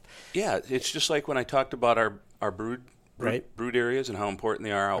have. Yeah, it's just like when I talked about our brood areas and how important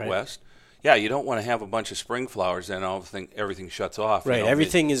they are out west. Yeah, you don't want to have a bunch of spring flowers and everything shuts off. Right,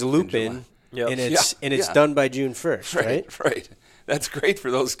 everything is looping, and it's done by June 1st, right? Right. That's great for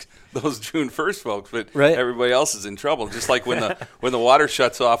those June 1st folks, but everybody else is in trouble. Just like when the water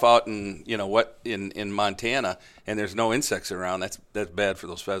shuts off out in in Montana and there's no insects around, that's bad for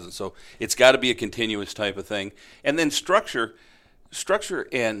those pheasants. So it's got to be a continuous type of thing. And then structure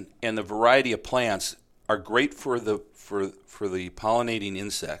and the variety of plants are great for the pollinating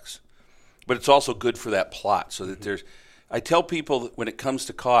insects. But it's also good for that plot, so that I tell people that when it comes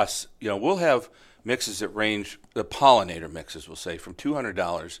to costs, we'll have mixes that range, the pollinator mixes, we'll say, from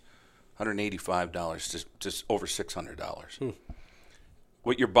 $200, $185 to just over $600.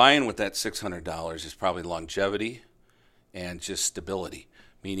 what you're buying with that $600 is probably longevity and just stability,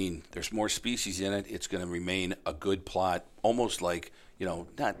 meaning there's more species in it. It's going to remain a good plot, almost like,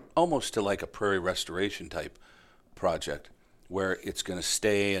 not almost to like a prairie restoration type project, where it's going to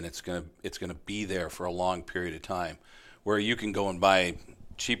stay and it's going to be there for a long period of time, where you can go and buy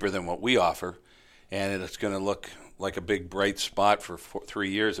cheaper than what we offer, and it's going to look like a big bright spot for 3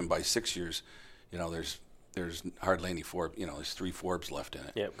 years, and by 6 years, there's hardly any forb. There's 3 forbs left in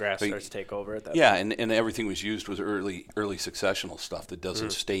it. Yeah, grass starts to take over at that point. And everything was used was early successional stuff that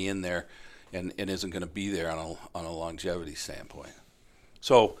doesn't stay in there and isn't going to be there on a longevity standpoint.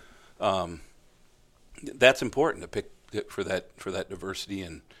 So that's important to pick for that diversity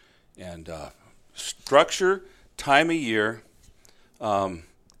and structure, time of year,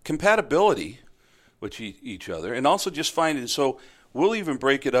 compatibility with each other, and also just finding. So we'll even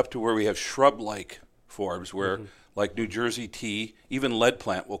break it up to where we have shrub-like forbs, where like New Jersey tea, even lead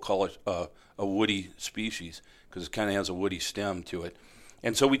plant, we'll call it a woody species because it kind of has a woody stem to it.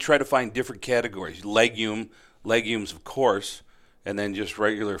 And so we try to find different categories: legumes, of course, and then just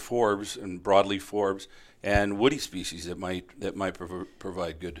regular forbs and broadleaf forbs, and woody species that might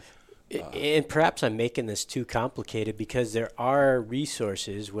provide good. And perhaps I'm making this too complicated, because there are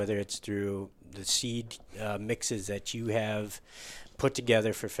resources, whether it's through the seed mixes that you have put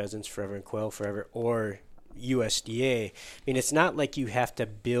together for Pheasants Forever and Quail Forever, or USDA. I mean, it's not like you have to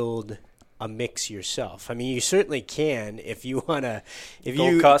build a mix yourself. I mean, you certainly can if you want to.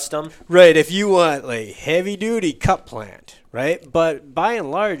 Go custom. Right, if you want like heavy duty cut plant, right? But by and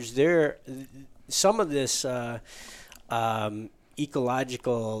large, some of this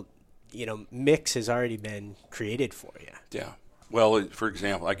ecological, mix has already been created for you. Yeah. Well, for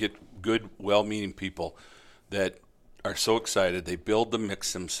example, I get good, well-meaning people that are so excited they build the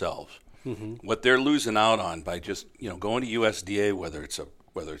mix themselves. Mm-hmm. What they're losing out on by just going to USDA, whether it's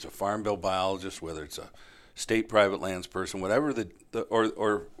a farm bill biologist, whether it's a state private lands person, whatever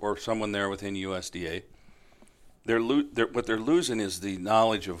or someone there within USDA, what they're losing is the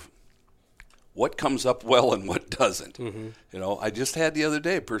knowledge of what comes up well and what doesn't. Mm-hmm. I just had the other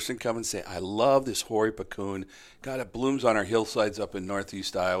day a person come and say, I love this hoary puccoon. God, it blooms on our hillsides up in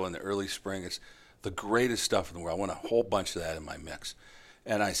northeast Iowa in the early spring. It's the greatest stuff in the world. I want a whole bunch of that in my mix.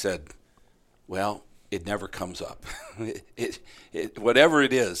 And I said, well, it never comes up. Whatever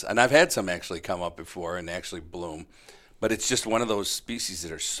it is, and I've had some actually come up before and actually bloom, but it's just one of those species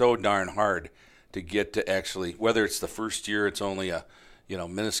that are so darn hard to get to actually, whether it's the first year it's only a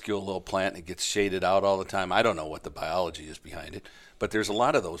minuscule little plant and it gets shaded out all the time. I don't know what the biology is behind it, but there's a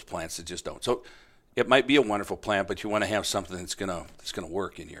lot of those plants that just don't. So it might be a wonderful plant, but you want to have something that's gonna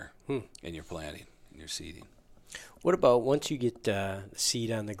work in your planting, in your seeding. What about once you get the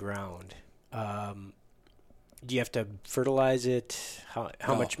seed on the ground? Do you have to fertilize it?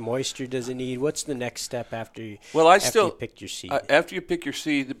 How much moisture does it need? What's the next step after you picked your seed? After you pick your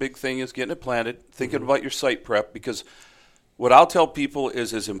seed, the big thing is getting it planted, thinking about your site prep, because what I'll tell people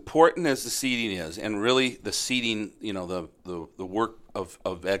is as important as the seeding is, and really the seeding, the work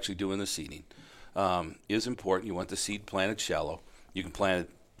of actually doing the seeding is important. You want the seed planted shallow. You can plant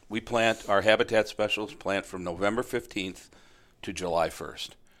it. We plant, our habitat specialists plant from November 15th to July 1st.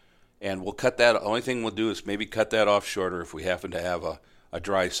 And we'll cut that. The only thing we'll do is maybe cut that off shorter if we happen to have a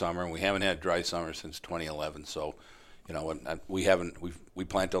dry summer. And we haven't had a dry summer since 2011. So, we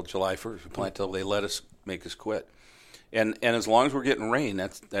plant till July 1st. We plant till they make us quit. And as long as we're getting rain,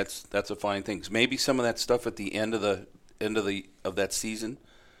 that's a fine thing. 'Cause maybe some of that stuff at the end of that season,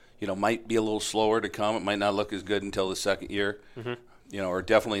 might be a little slower to come. It might not look as good until the second year, or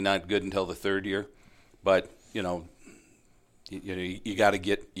definitely not good until the third year. But you got to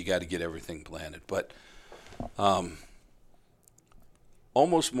get everything planted. But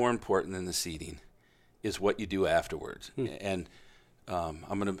almost more important than the seeding is what you do afterwards. And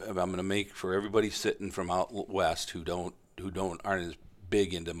I'm gonna make for everybody sitting from out west who aren't as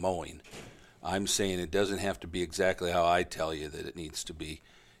big into mowing. I'm saying it doesn't have to be exactly how I tell you that it needs to be.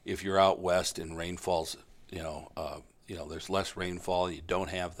 If you're out west and rainfall's, there's less rainfall, you don't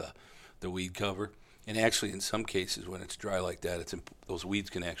have the weed cover. And actually, in some cases, when it's dry like that, those weeds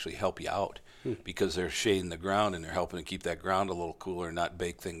can actually help you out because they're shading the ground and they're helping to keep that ground a little cooler and not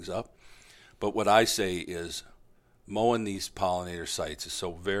bake things up. But what I say is mowing these pollinator sites is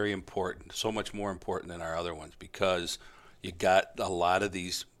so very important, so much more important than our other ones, because you got a lot of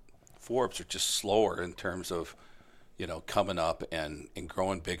these forbs are just slower in terms of, coming up and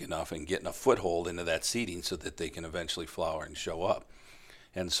growing big enough and getting a foothold into that seeding so that they can eventually flower and show up.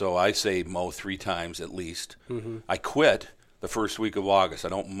 And so I say mow 3 times at least. Mm-hmm. I quit the first week of August. I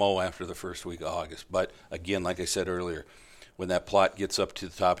don't mow after the first week of August. But again, like I said earlier, when that plot gets up to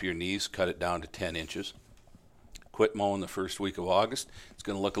the top of your knees, cut it down to 10 inches. Quit mowing the first week of August. It's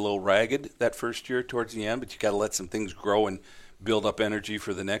going to look a little ragged that first year towards the end, but you got to let some things grow and build up energy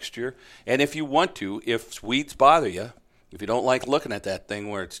for the next year. And if you want to, if weeds bother you, if you don't like looking at that thing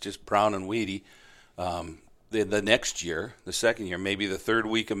where it's just brown and weedy, the next year, the second year, maybe the third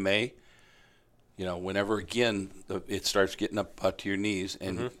week of May, whenever again it starts getting up to your knees,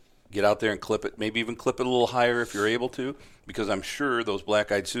 and get out there and clip it, maybe even clip it a little higher if you're able to, because I'm sure those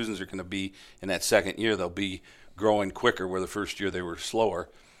black-eyed Susans are going to be, in that second year, they'll be growing quicker where the first year they were slower.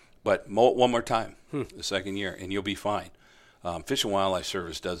 But mow it one more time the second year, and you'll be fine. Fish and Wildlife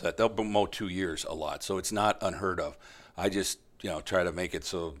Service does that. They'll mow 2 years a lot, so it's not unheard of. I just try to make it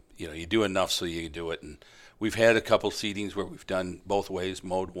so you do enough so you can do it. And we've had a couple seedings where we've done both ways,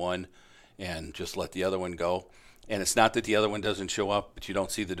 mowed one and just let the other one go. And it's not that the other one doesn't show up, but you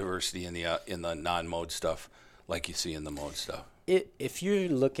don't see the diversity in the non-mowed stuff like you see in the mowed stuff. If you're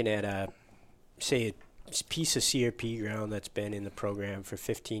looking at a piece of CRP ground that's been in the program for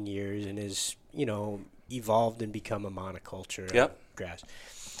 15 years and is evolved and become a monoculture grass,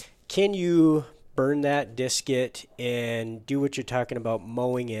 can you burn that, disc it, and do what you're talking about,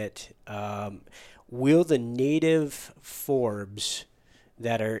 mowing it? Will the native forbs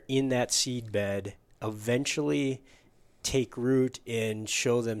that are in that seed bed eventually take root and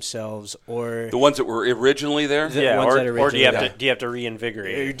show themselves, or the ones that were originally there? Or do you have to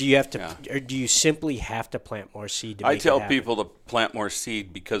reinvigorate it? Or do you have to, or do you simply have to plant more seed to make it happen? I tell happen? people to plant more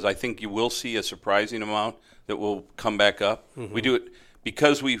seed because I think you will see a surprising amount that will come back up. We do it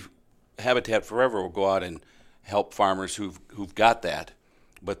because Habitat Forever will go out and help farmers who've got that,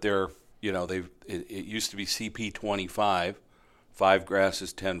 but they're it used to be CP25, 5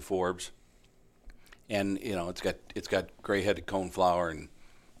 grasses, 10 forbs. And it's got gray-headed coneflower and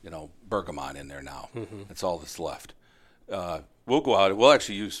bergamot in there now. That's all that's left. We'll go out. We'll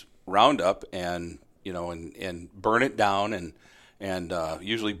actually use Roundup and burn it down and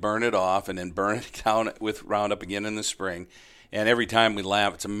usually burn it off and then burn it down with Roundup again in the spring. And every time we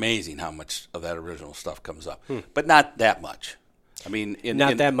lamp, it's amazing how much of that original stuff comes up, but not that much. I mean,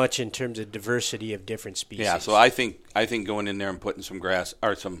 not that much in terms of diversity of different species. Yeah, so I think going in there and putting some grass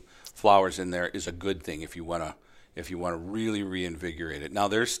or some flowers in there is a good thing if you want to really reinvigorate it. Now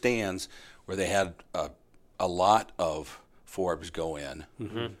there's stands where they had a lot of forbs go in,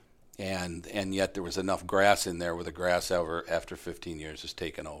 and yet there was enough grass in there where the grass after 15 years has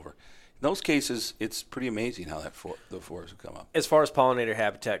taken over. In those cases, it's pretty amazing how the forbs have come up. As far as pollinator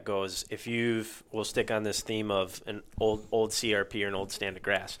habitat goes, we'll stick on this theme of an old CRP or an old stand of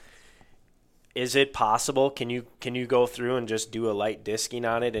grass. Is it possible? Can you go through and just do a light disking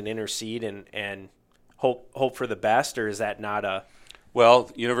on it and interseed and hope for the best, or is that not a?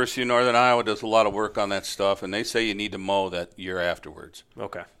 Well, University of Northern Iowa does a lot of work on that stuff, and they say you need to mow that year afterwards.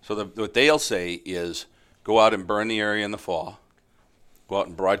 Okay. So what they'll say is go out and burn the area in the fall. Go out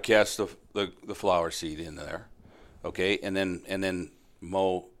and broadcast the flower seed in there, okay, and then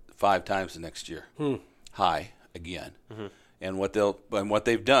mow 5 times the next year, high again. And what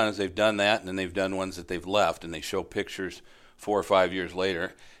they've done is they've done that, and then they've done ones that they've left, and they show pictures 4 or 5 years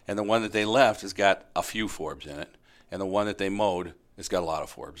later. And the one that they left has got a few forbs in it, and the one that they mowed has got a lot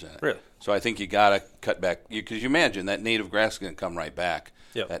of forbs in it. Really? So I think you got to cut back because you imagine that native grass is going to come right back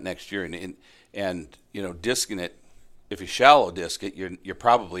that next year, and disking it. If you shallow disc it, you're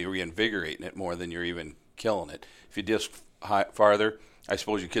probably reinvigorating it more than you're even killing it. If you disc farther, I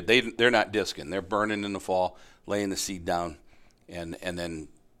suppose you could. They're not disking; they're burning in the fall, laying the seed down, and then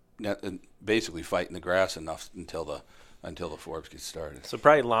basically fighting the grass enough until the forbs get started. So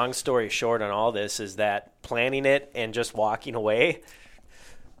probably long story short on all this is that planting it and just walking away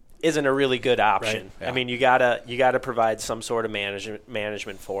isn't a really good option. Right. Yeah. I mean, you gotta provide some sort of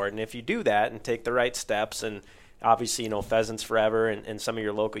management for it, and if you do that and take the right steps and obviously, Pheasants Forever and some of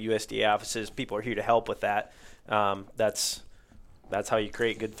your local USDA offices, people are here to help with that. That's how you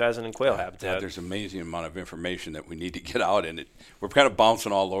create good pheasant and quail habitat. Yeah, there's an amazing amount of information that we need to get out in it. We're kind of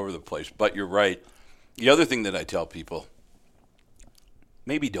bouncing all over the place, but you're right. The other thing that I tell people,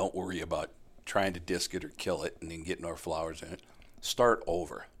 maybe don't worry about trying to disc it or kill it and then getting our flowers in it. Start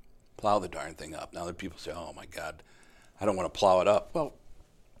over. Plow the darn thing up. Now that people say, oh, my God, I don't want to plow it up. Well,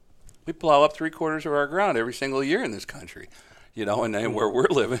 we plow up 3/4 of our ground every single year in this country, and where we're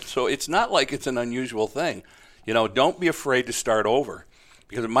living. So it's not like it's an unusual thing. Don't be afraid to start over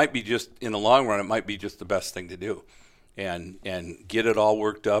because it might be just, in the long run, it might be just the best thing to do. And get it all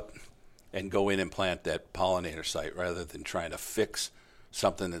worked up and go in and plant that pollinator site rather than trying to fix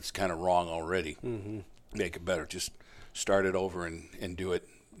something that's kind of wrong already. Make it better. Just start it over and do it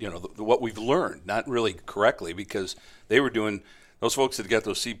what we've learned, not really correctly, because they were doing, those folks that got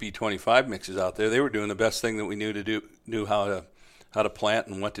those CP25 mixes out there, they were doing the best thing that we knew how to plant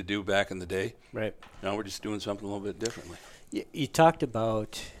and what to do back in the day. Right. Now we're just doing something a little bit differently. You talked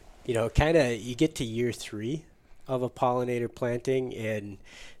about, kind of you get to year 3 of a pollinator planting, and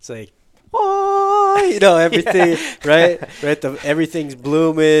it's like, everything, right? Everything's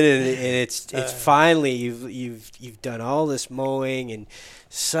blooming, and it's finally you've done all this mowing and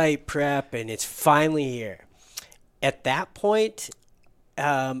site prep, and it's finally here. At that point,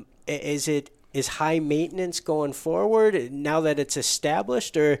 is high maintenance going forward now that it's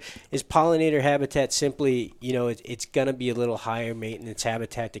established, or is pollinator habitat simply, it's going to be a little higher maintenance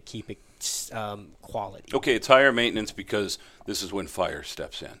habitat to keep it quality? Okay, it's higher maintenance because this is when fire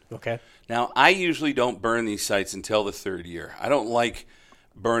steps in. Okay. Now, I usually don't burn these sites until the 3rd year. I don't like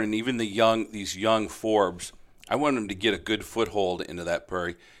burning even these young forbs. I want them to get a good foothold into that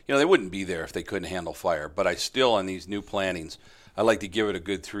prairie. They wouldn't be there if they couldn't handle fire, but I still, on these new plantings, I like to give it a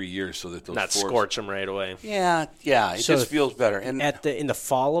good 3 years so that those not forbs, scorch them right away. Yeah, it So just feels better. And in the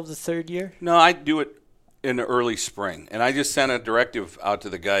fall of the 3rd year? No, I do it in the early spring. And I just sent a directive out to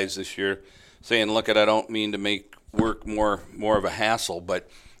the guys this year saying, look, I don't mean to make work more of a hassle, but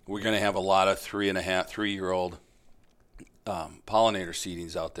we're going to have a lot of 3-year-old pollinator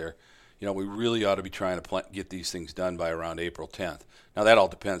seedings out there. We really ought to be trying to get these things done by around April 10th. Now, that all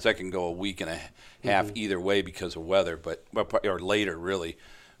depends. That can go a week and a half either way because of weather, or later, really.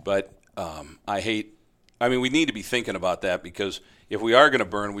 But we need to be thinking about that, because if we are going to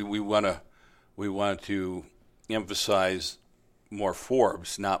burn, we want to emphasize more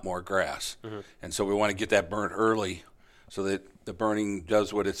forbs, not more grass. Mm-hmm. And so we want to get that burnt early so that the burning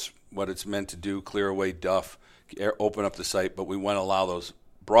does what it's meant to do, clear away duff, open up the site, but we want to allow those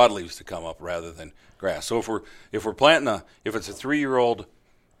broadleaves to come up rather than grass. So if we're planting if it's a 3-year-old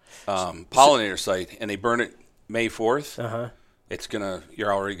pollinator site and they burn it May 4th,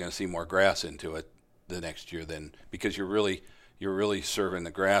 you're already gonna see more grass into it the next year, because you're really serving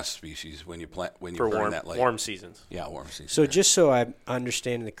the grass species when you burn that late. Warm seasons. Yeah, warm seasons. So just so I'm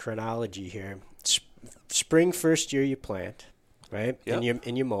understanding the chronology here, spring first year you plant, right? Yep.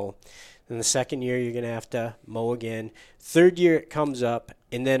 And you mow. Then the 2nd year you're going to have to mow again. 3rd year it comes up,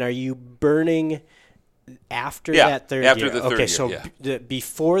 and then are you burning after that 3rd year? After the 3rd year, so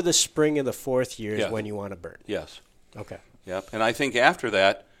before the spring of the 4th year is Yes. when you want to burn. Yes. Okay. Yep. And I think after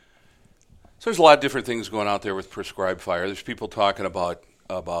that, so there's a lot of different things going out there with prescribed fire. There's people talking about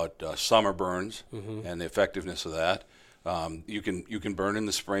summer burns and the effectiveness of that. You can burn in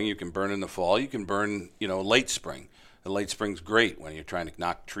the spring, you can burn in the fall, you can burn late spring. The late spring's great when you're trying to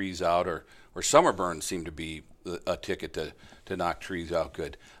knock trees out, or summer burns seem to be a ticket to knock trees out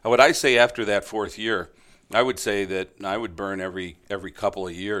good. What I say after that 4th year, I would say that I would burn every couple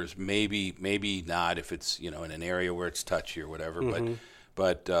of years, maybe not if it's in an area where it's touchy or whatever,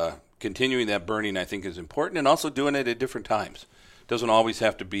 but continuing that burning I think is important, and also doing it at different times. It doesn't always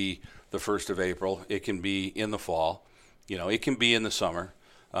have to be the 1st of April. It can be in the fall, it can be in the summer,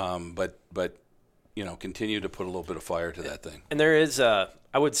 but continue to put a little bit of fire to that thing. And there is, I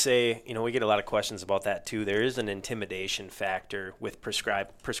would say, we get a lot of questions about that too. There is an intimidation factor with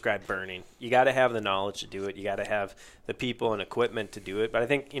prescribed burning. You got to have the knowledge to do it. You got to have the people and equipment to do it. But I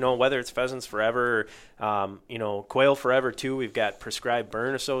think, whether it's Pheasants Forever, or, Quail Forever too, we've got prescribed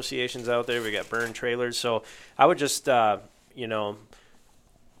burn associations out there. We've got burn trailers. So I would just,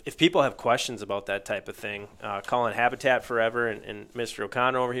 if people have questions about that type of thing, calling Habitat Forever and Mr.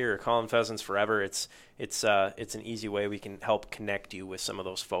 O'Connor over here, or calling Pheasants Forever, it's an easy way we can help connect you with some of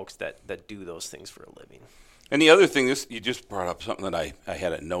those folks that do those things for a living. And the other thing, you just brought up something that I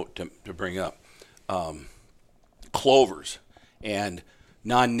had a note to bring up. Clovers and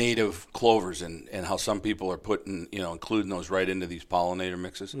non-native clovers, and how some people are including those right into these pollinator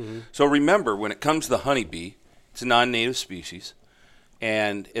mixes. Mm-hmm. So remember, when it comes to the honeybee, it's a non-native species.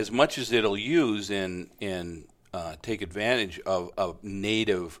 And as much as it'll use and take advantage of a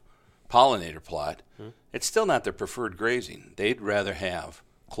native pollinator plot, it's still not their preferred grazing. They'd rather have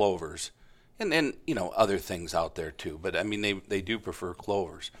clovers and other things out there too. But I mean, they do prefer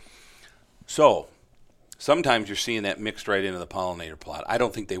clovers. So sometimes you're seeing that mixed right into the pollinator plot. I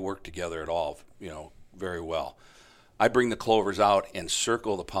don't think they work together at all, very well. I bring the clovers out and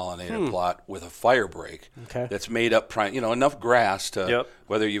circle the pollinator plot with a fire break that's made up, enough grass to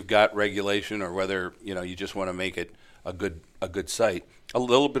whether you've got regulation or whether you just want to make it a good site. A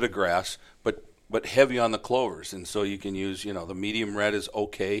little bit of grass, but heavy on the clovers, and so you can use the medium red is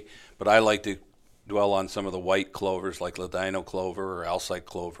okay, but I like to dwell on some of the white clovers like Ladino clover or Alsike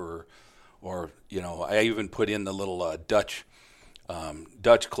clover, or I even put in the little Dutch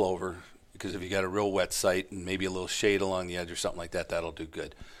Dutch clover, because if you got a real wet site and maybe a little shade along the edge or something like that, that'll do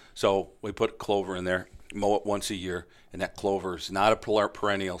good. So we put clover in there, mow it once a year, and that clover is not a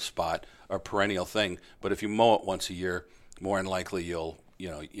perennial spot or perennial thing, but if you mow it once a year, more than likely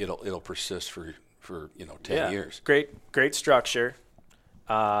it'll persist for 10 years. Great structure.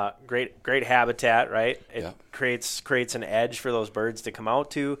 Great habitat, right? It creates an edge for those birds to come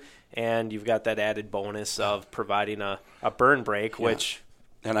out to, and you've got that added bonus of providing a burn break, which...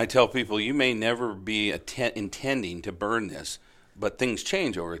 And I tell people, you may never be intending to burn this, but things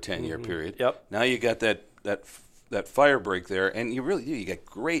change over a 10-year period. Yep. Now you got that fire break there, and you really do. You get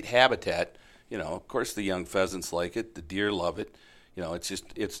great habitat. Of course the young pheasants like it, the deer love it.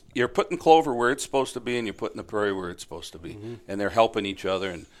 You're putting clover where it's supposed to be, and you're putting the prairie where it's supposed to be, and they're helping each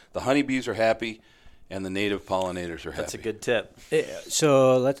other. And the honeybees are happy, and the native pollinators are happy. That's a good tip.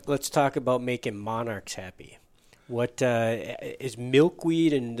 So let's talk about making monarchs happy. What is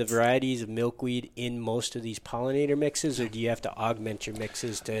milkweed and the varieties of milkweed in most of these pollinator mixes, or do you have to augment your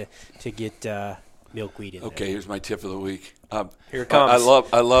mixes to get milkweed in there? Okay, here's my tip of the week. Here it comes.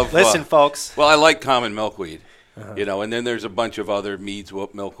 I love. Listen, folks. Well, I like common milkweed. And then there's a bunch of other Mead's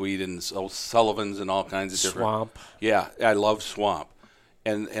whoop milkweed and Sullivan's and all kinds of different. Swamp. Yeah, I love swamp,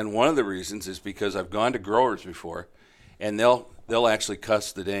 and one of the reasons is because I've gone to growers before, and they'll actually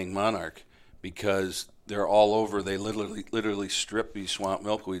cuss the dang monarch because they're all over. They literally strip these swamp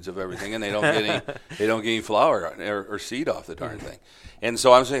milkweeds of everything, and they don't get any flower or seed off the darn thing. And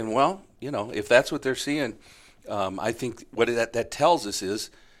so I'm saying, well, if that's what they're seeing, I think what that tells us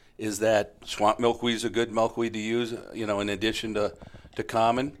is that swamp milkweed is a good milkweed to use, in addition to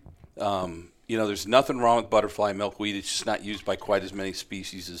common. There's nothing wrong with butterfly milkweed. It's just not used by quite as many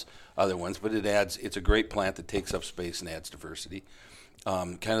species as other ones, but it's a great plant that takes up space and adds diversity.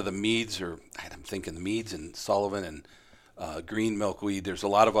 Kind of the Meads, I'm thinking the Meads and Sullivan and green milkweed. There's a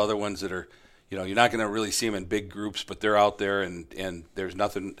lot of other ones that are, you're not going to really see them in big groups, but they're out there and there's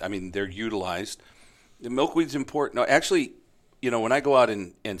nothing, they're utilized. The milkweed's important. No, actually, when I go out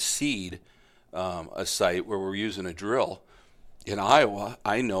and seed a site where we're using a drill in Iowa,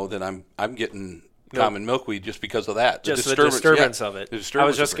 I know that I'm getting common milkweed just because of that. The disturbance of it. I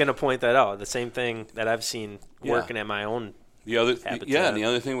was just going to point that out. The same thing that I've seen working at my own habitat. And the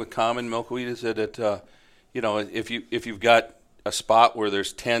other thing with common milkweed is that if you've got a spot where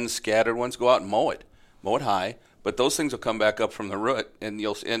there's 10 scattered ones, go out and mow it high. But those things will come back up from the root, and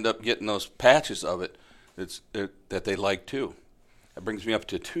you'll end up getting those patches of it that they like too. That brings me up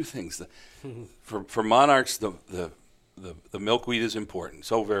to two things. For monarchs, the milkweed is important,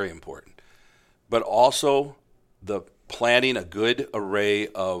 so very important. But also the planting a good array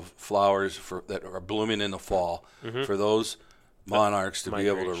of flowers that are blooming in the fall for those monarchs to be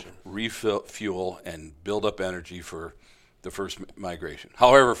able to refuel and build up energy for the first migration,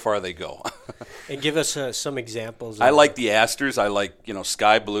 however far they go. And give us some examples. I like the asters. I like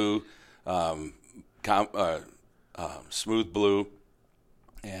sky blue, smooth blue,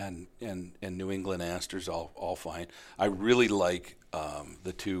 and New England asters, all fine. I really like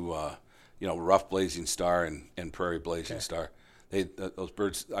the two, rough blazing star and prairie blazing star. Those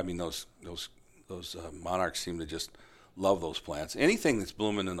birds. Those monarchs seem to just love those plants. Anything that's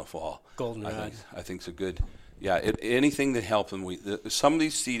blooming in the fall, goldenrod, I think is a good. Yeah, anything that helps them. Some of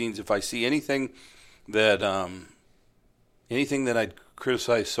these seedings, if I see anything that I'd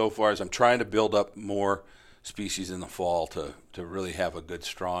criticize so far, is I'm trying to build up more species in the fall to really have a good,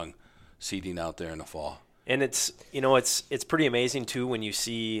 strong seeding out there in the fall. And it's pretty amazing too when you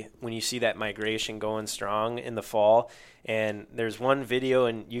see that migration going strong in the fall. And there's one video,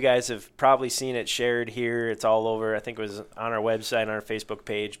 and you guys have probably seen it shared here. It's all over. I think it was on our website, on our Facebook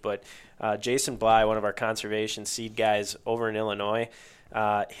page. But Jason Bly, one of our conservation seed guys over in Illinois,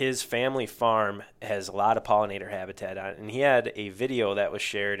 his family farm has a lot of pollinator habitat on it. And he had a video that was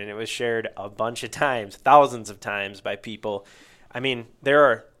shared, and it was shared a bunch of times, thousands of times by people. There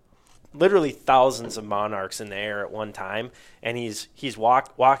are literally thousands of monarchs in the air at one time, and he's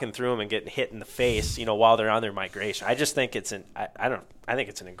walking through them and getting hit in the face, while they're on their migration. I just think it's I think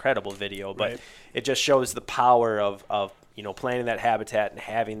it's an incredible video, but it just shows the power of planting that habitat and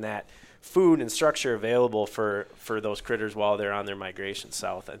having that food and structure available for those critters while they're on their migration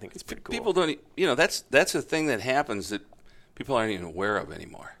south. I think it's pretty cool. People don't, that's a thing that happens that people aren't even aware of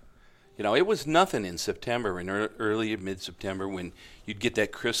anymore. It was nothing in September and early mid-September when you'd get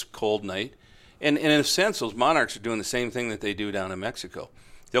that crisp, cold night. And in a sense, those monarchs are doing the same thing that they do down in Mexico.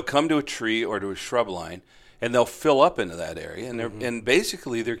 They'll come to a tree or to a shrub line, and they'll fill up into that area, and and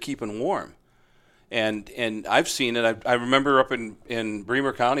basically they're keeping warm. And I've seen it. I remember up in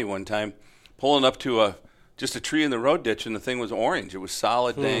Bremer County one time pulling up to just a tree in the road ditch, and the thing was orange. It was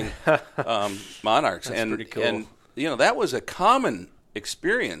solid dang monarchs. That's pretty cool. And that was a common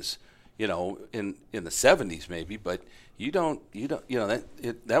experience, in the 70s maybe, but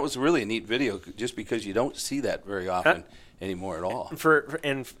that was really a neat video just because you don't see that very often anymore at all. For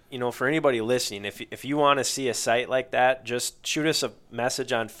anybody listening, if you want to see a site like that, just shoot us a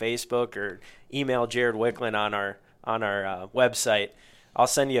message on Facebook or email Jared Wickland on our website. I'll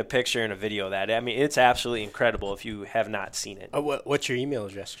send you a picture and a video of that. I mean, it's absolutely incredible if you have not seen it. What's your email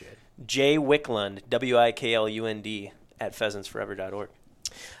address, Jared? jwicklund, WIKLUND, @pheasantsforever.org.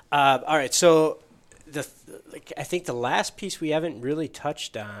 All right, so I think the last piece we haven't really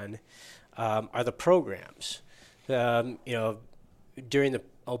touched on are the programs. During the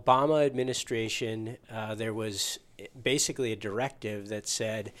Obama administration, there was basically a directive that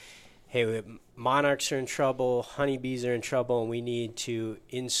said, hey, monarchs are in trouble, honeybees are in trouble, and we need to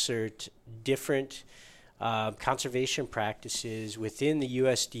insert different conservation practices within the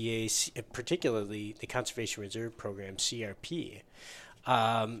USDA, particularly the Conservation Reserve Program, CRP.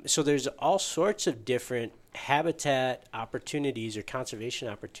 So there's all sorts of different habitat opportunities or conservation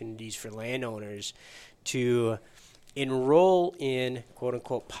opportunities for landowners to enroll in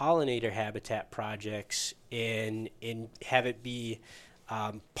quote-unquote pollinator habitat projects and have it be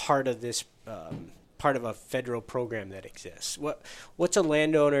part of a federal program that exists. What's a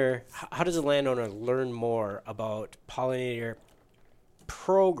landowner? How does a landowner learn more about pollinator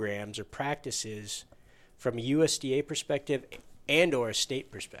programs or practices from a USDA perspective and or a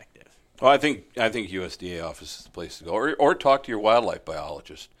state perspective? Well, I think USDA office is the place to go, or talk to your wildlife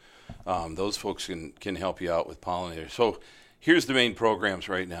biologist. Those folks can help you out with pollinators. So here's the main programs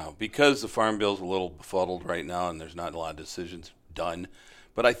right now. Because the Farm Bill's a little befuddled right now and there's not a lot of decisions done,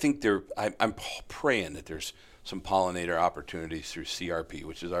 but I think I'm praying that there's some pollinator opportunities through CRP,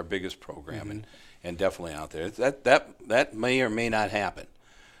 which is our biggest program, and definitely out there. That may or may not happen.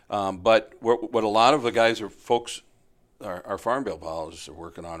 But what a lot of the guys or folks, our Farm Bill biologists are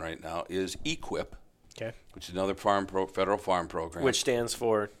working on right now is EQIP, which is another federal farm program. Which stands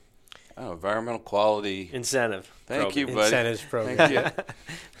for? Environmental Quality Incentive. Thank you, buddy. Incentives program. Thank you.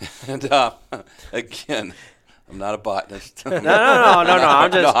 And again, I'm not a botanist. No.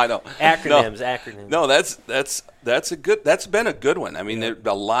 I'm just I know. Acronyms. No, that's been a good one. I mean,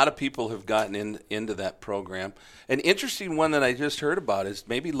 a lot of people have gotten into that program. An interesting one that I just heard about is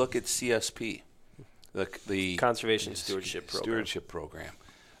maybe look at CSP, the Conservation Stewardship Program.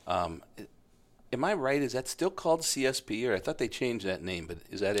 Am I right? Is that still called CSP, or I thought they changed that name? But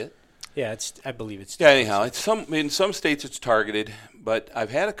is that it? Yeah, I believe it's. Yeah. Anyhow, in some states it's targeted, but I've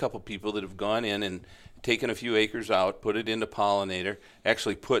had a couple people that have gone in and taken a few acres out, put it into pollinator,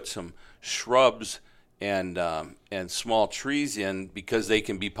 actually put some shrubs and small trees in because they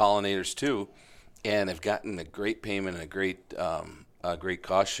can be pollinators too, and have gotten a great payment and a great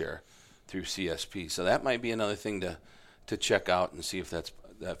cost share through CSP. So that might be another thing to check out and see if that's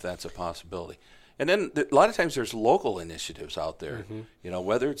a possibility. And then a lot of times there's local initiatives out there,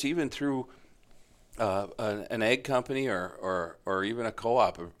 whether it's even through an egg company or even a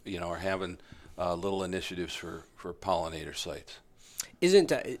co-op, are having little initiatives for pollinator sites.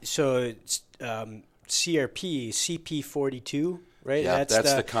 Isn't so? It's CP42, right? Yeah,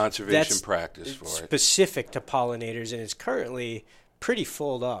 that's the conservation practice for it. Specific to pollinators, and it's currently pretty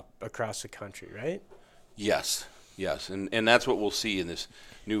full up across the country, right? Yes, and that's what we'll see in this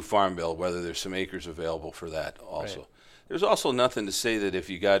new Farm Bill, whether there's some acres available for that also. Right. There's also nothing to say that if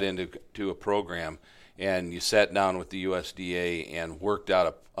you got into a program and you sat down with the USDA and worked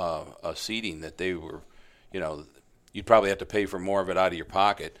out a seeding that they were, you'd probably have to pay for more of it out of your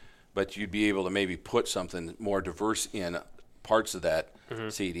pocket, but you'd be able to maybe put something more diverse in parts of that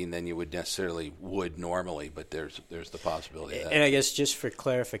seeding than you would normally, but there's the possibility of that. And I guess just for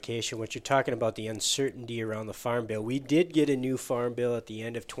clarification, what you're talking about, the uncertainty around the Farm Bill, we did get a new Farm Bill at the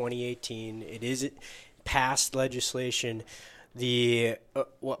end of 2018. It is passed legislation.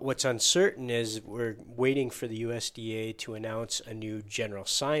 What's uncertain is we're waiting for the USDA to announce a new general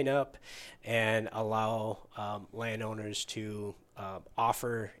sign-up and allow landowners to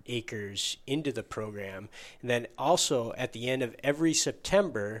offer acres into the program. And then also at the end of every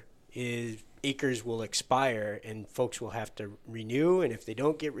September acres will expire and folks will have to renew, and if they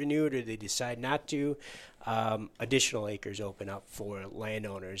don't get renewed or they decide not to, additional acres open up for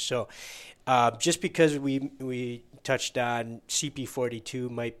landowners. So just because we touched on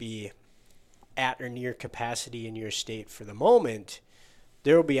CP42 might be at or near capacity in your state for the moment,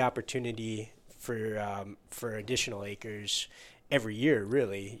 there will be opportunity for additional acres every year,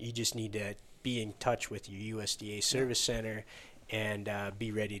 really. You just need to be in touch with your USDA service center and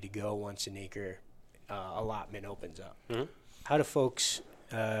be ready to go once an acre allotment opens up. Mm-hmm. How do folks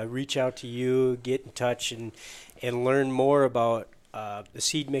reach out to you, get in touch, and learn more about the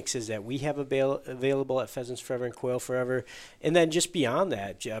seed mixes that we have available at Pheasants Forever and Quail Forever, and then just beyond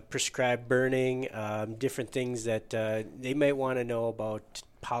that, prescribed burning, different things that they might want to know about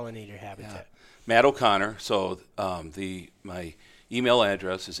pollinator habitat? Yeah. Matt O'Connor. So my email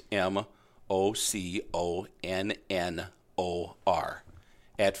address is MOCONNOR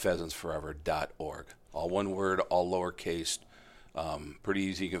 @pheasantsforever.org. All one word, all lowercase. Pretty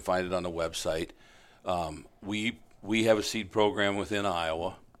easy. You can find it on the website. We have a seed program within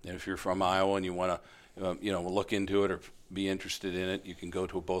Iowa. And if you're from Iowa and you want to, look into it or be interested in it, you can go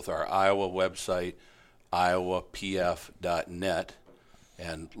to both our Iowa website, iowapf.net,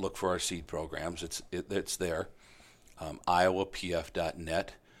 and look for our seed programs. It's there,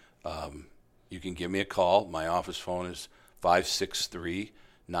 iowapf.net. You can give me a call. My office phone is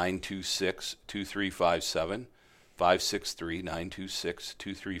 563-926-2357,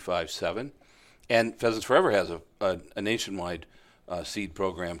 563-926-2357. And Pheasants Forever has a nationwide seed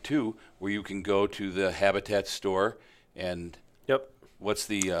program, too, where you can go to the Habitat store and what's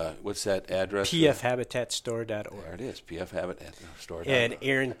that address? pfhabitatstore.org. There it is, pfhabitatstore.org. And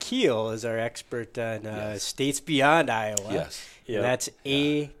Aaron Keel is our expert on states beyond Iowa. Yes. Yep. That's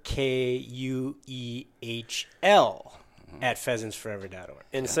AKUEHL at pheasantsforever.org.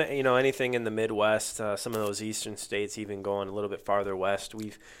 And so, anything in the Midwest, some of those eastern states, even going a little bit farther west,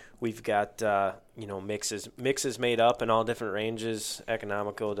 we've got mixes made up in all different ranges,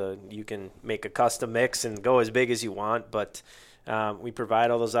 economical you can make a custom mix and go as big as you want, but we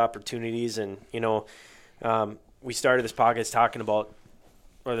provide all those opportunities. And we started this podcast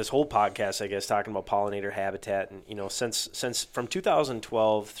this whole podcast, I guess, talking about pollinator habitat. And since from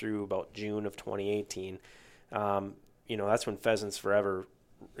 2012 through about June of 2018, that's when Pheasants Forever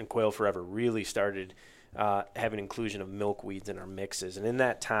and Quail Forever really started having inclusion of milkweeds in our mixes. And in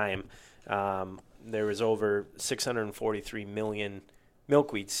that time, there was over 643 million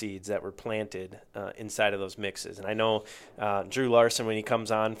milkweed seeds that were planted inside of those mixes. And I know Drew Larson, when he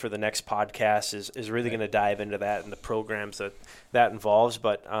comes on for the next podcast, is really going to dive into that and the programs that involves.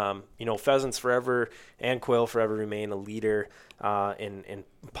 But, Pheasants Forever and Quail Forever remain a leader in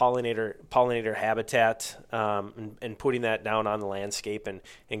pollinator habitat and putting that down on the landscape and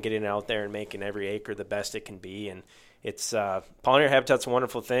getting out there and making every acre the best it can be. And it's pollinator habitat's a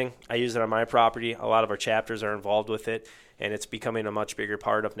wonderful thing. I use it on my property. A lot of our chapters are involved with it, and it's becoming a much bigger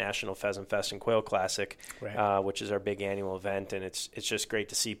part of National Pheasant Fest and Quail Classic, right. Which is our big annual event. And it's just great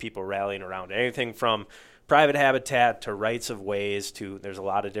to see people rallying around anything from private habitat to rights of ways to there's a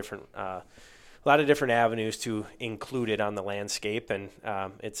lot of different avenues to include it on the landscape, and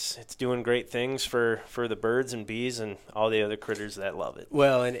it's doing great things for the birds and bees and all the other critters that love it.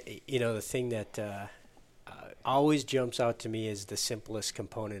 Well, and the thing that always jumps out to me is the simplest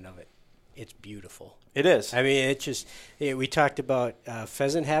component of it. It's beautiful. It is. I mean, we talked about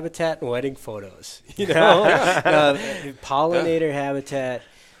pheasant habitat and wedding photos. Pollinator habitat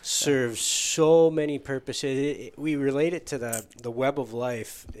serves so many purposes. We relate it to the web of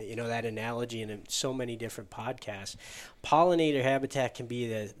life, that analogy in so many different podcasts. Pollinator habitat can be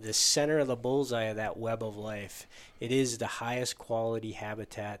the center of the bullseye of that web of life. It is the highest quality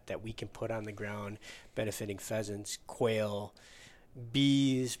habitat that we can put on the ground, benefiting pheasants, quail,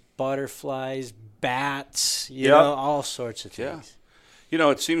 bees, butterflies, bats, all sorts of things.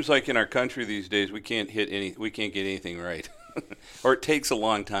 Yeah. It seems like in our country these days we can't get anything right. Or it takes a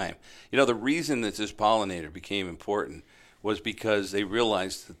long time. The reason that this pollinator became important was because they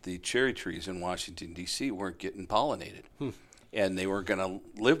realized that the cherry trees in Washington, D.C. weren't getting pollinated. And they weren't going to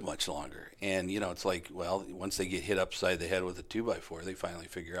live much longer. And, it's like, well, once they get hit upside the head with a 2x4, they finally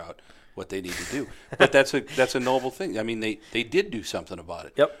figure out what they need to do. But that's a noble thing. I mean, they did do something about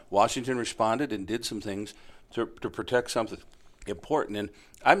it. Yep. Washington responded and did some things to protect something important. And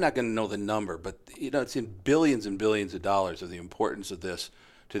I'm not going to know the number, but it's in billions and billions of dollars of the importance of this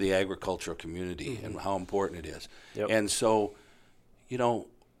to the agricultural community and how important it is. Yep. And so,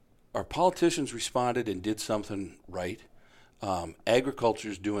 our politicians responded and did something right.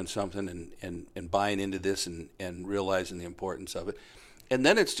 Agriculture's doing something and buying into this and realizing the importance of it. And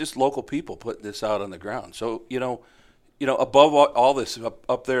then it's just local people putting this out on the ground. So, above all this,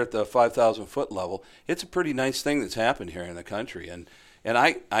 up there at the 5,000-foot level, it's a pretty nice thing that's happened here in the country. And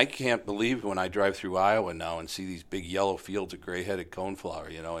I can't believe when I drive through Iowa now and see these big yellow fields of gray-headed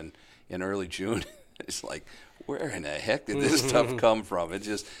coneflower, in early June. It's like, where in the heck did this stuff come from? It's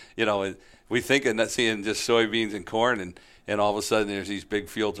just, we think of seeing just soybeans and corn, and all of a sudden there's these big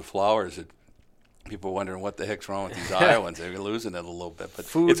fields of flowers. People wondering what the heck's wrong with these Iowans. They're losing it a little bit, but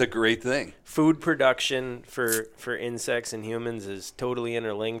Food. it's a great thing. Food production for insects and humans is totally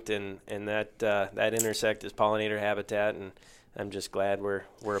interlinked, and that intersect is pollinator habitat, and I'm just glad we're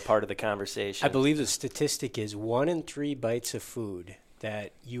a part of the conversation. I believe the statistic is 1 in 3 bites of food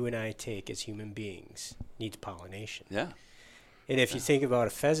that you and I take as human beings needs pollination. Yeah. And if you think about a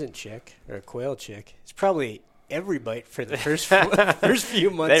pheasant chick or a quail chick, it's probably every bite for the first few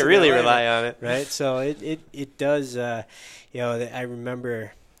months. They of really their life, rely on it, right? So it does. I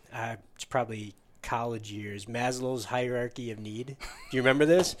remember it's probably college years, Maslow's hierarchy of need. Do you remember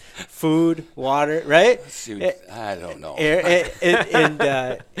this? Food, water, right? I don't know. And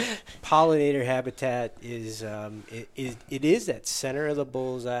pollinator habitat is it is that center of the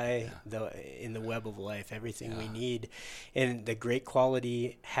bullseye, in the web of life, everything we need, and the great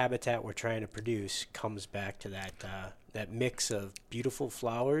quality habitat we're trying to produce comes back to that mix of beautiful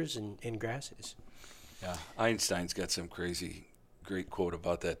flowers and grasses. Yeah, Einstein's got some great quote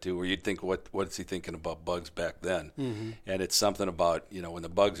about that too, where you'd think, what's he thinking about bugs back then? Mm-hmm. And it's something about, when the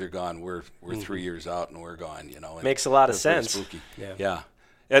bugs are gone, we're 3 years out and we're gone. And makes a lot of sense. Spooky. Yeah.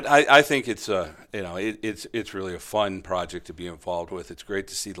 And I think it's it's really a fun project to be involved with. It's great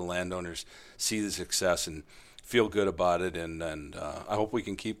to see the landowners see the success and feel good about it, and I hope we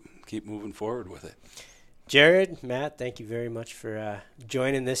can keep moving forward with it. Jared, Matt, thank you very much for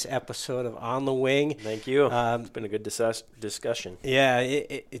joining this episode of On the Wing. Thank you. It's been a good discussion. Yeah,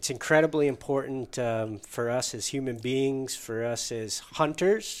 it's incredibly important for us as human beings, for us as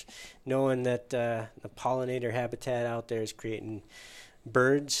hunters, knowing that the pollinator habitat out there is creating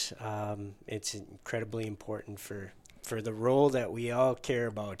birds. It's incredibly important for the role that we all care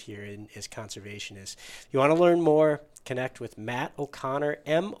about here as conservationists. If you want to learn more, connect with Matt O'Connor,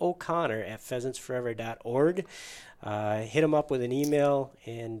 M.O'Connor at pheasantsforever.org. Hit him up with an email,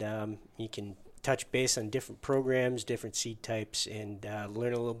 and you can touch base on different programs, different seed types, and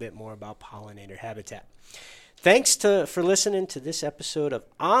learn a little bit more about pollinator habitat. Thanks for listening to this episode of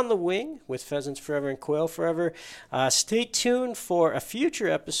On the Wing with Pheasants Forever and Quail Forever. Stay tuned for a future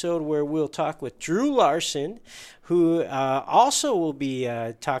episode where we'll talk with Drew Larson, who also will be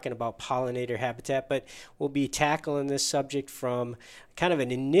talking about pollinator habitat, but we'll be tackling this subject from kind of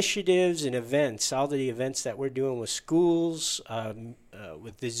an initiatives and events, all the events that we're doing with schools,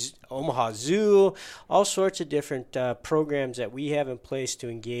 with the Omaha Zoo, all sorts of different programs that we have in place to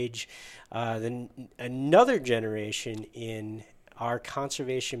engage another generation in our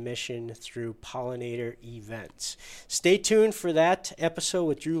conservation mission through pollinator events. Stay tuned for that episode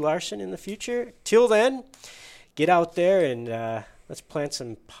with Drew Larson in the future. Till then, get out there and let's plant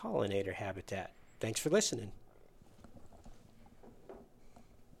some pollinator habitat. Thanks for listening.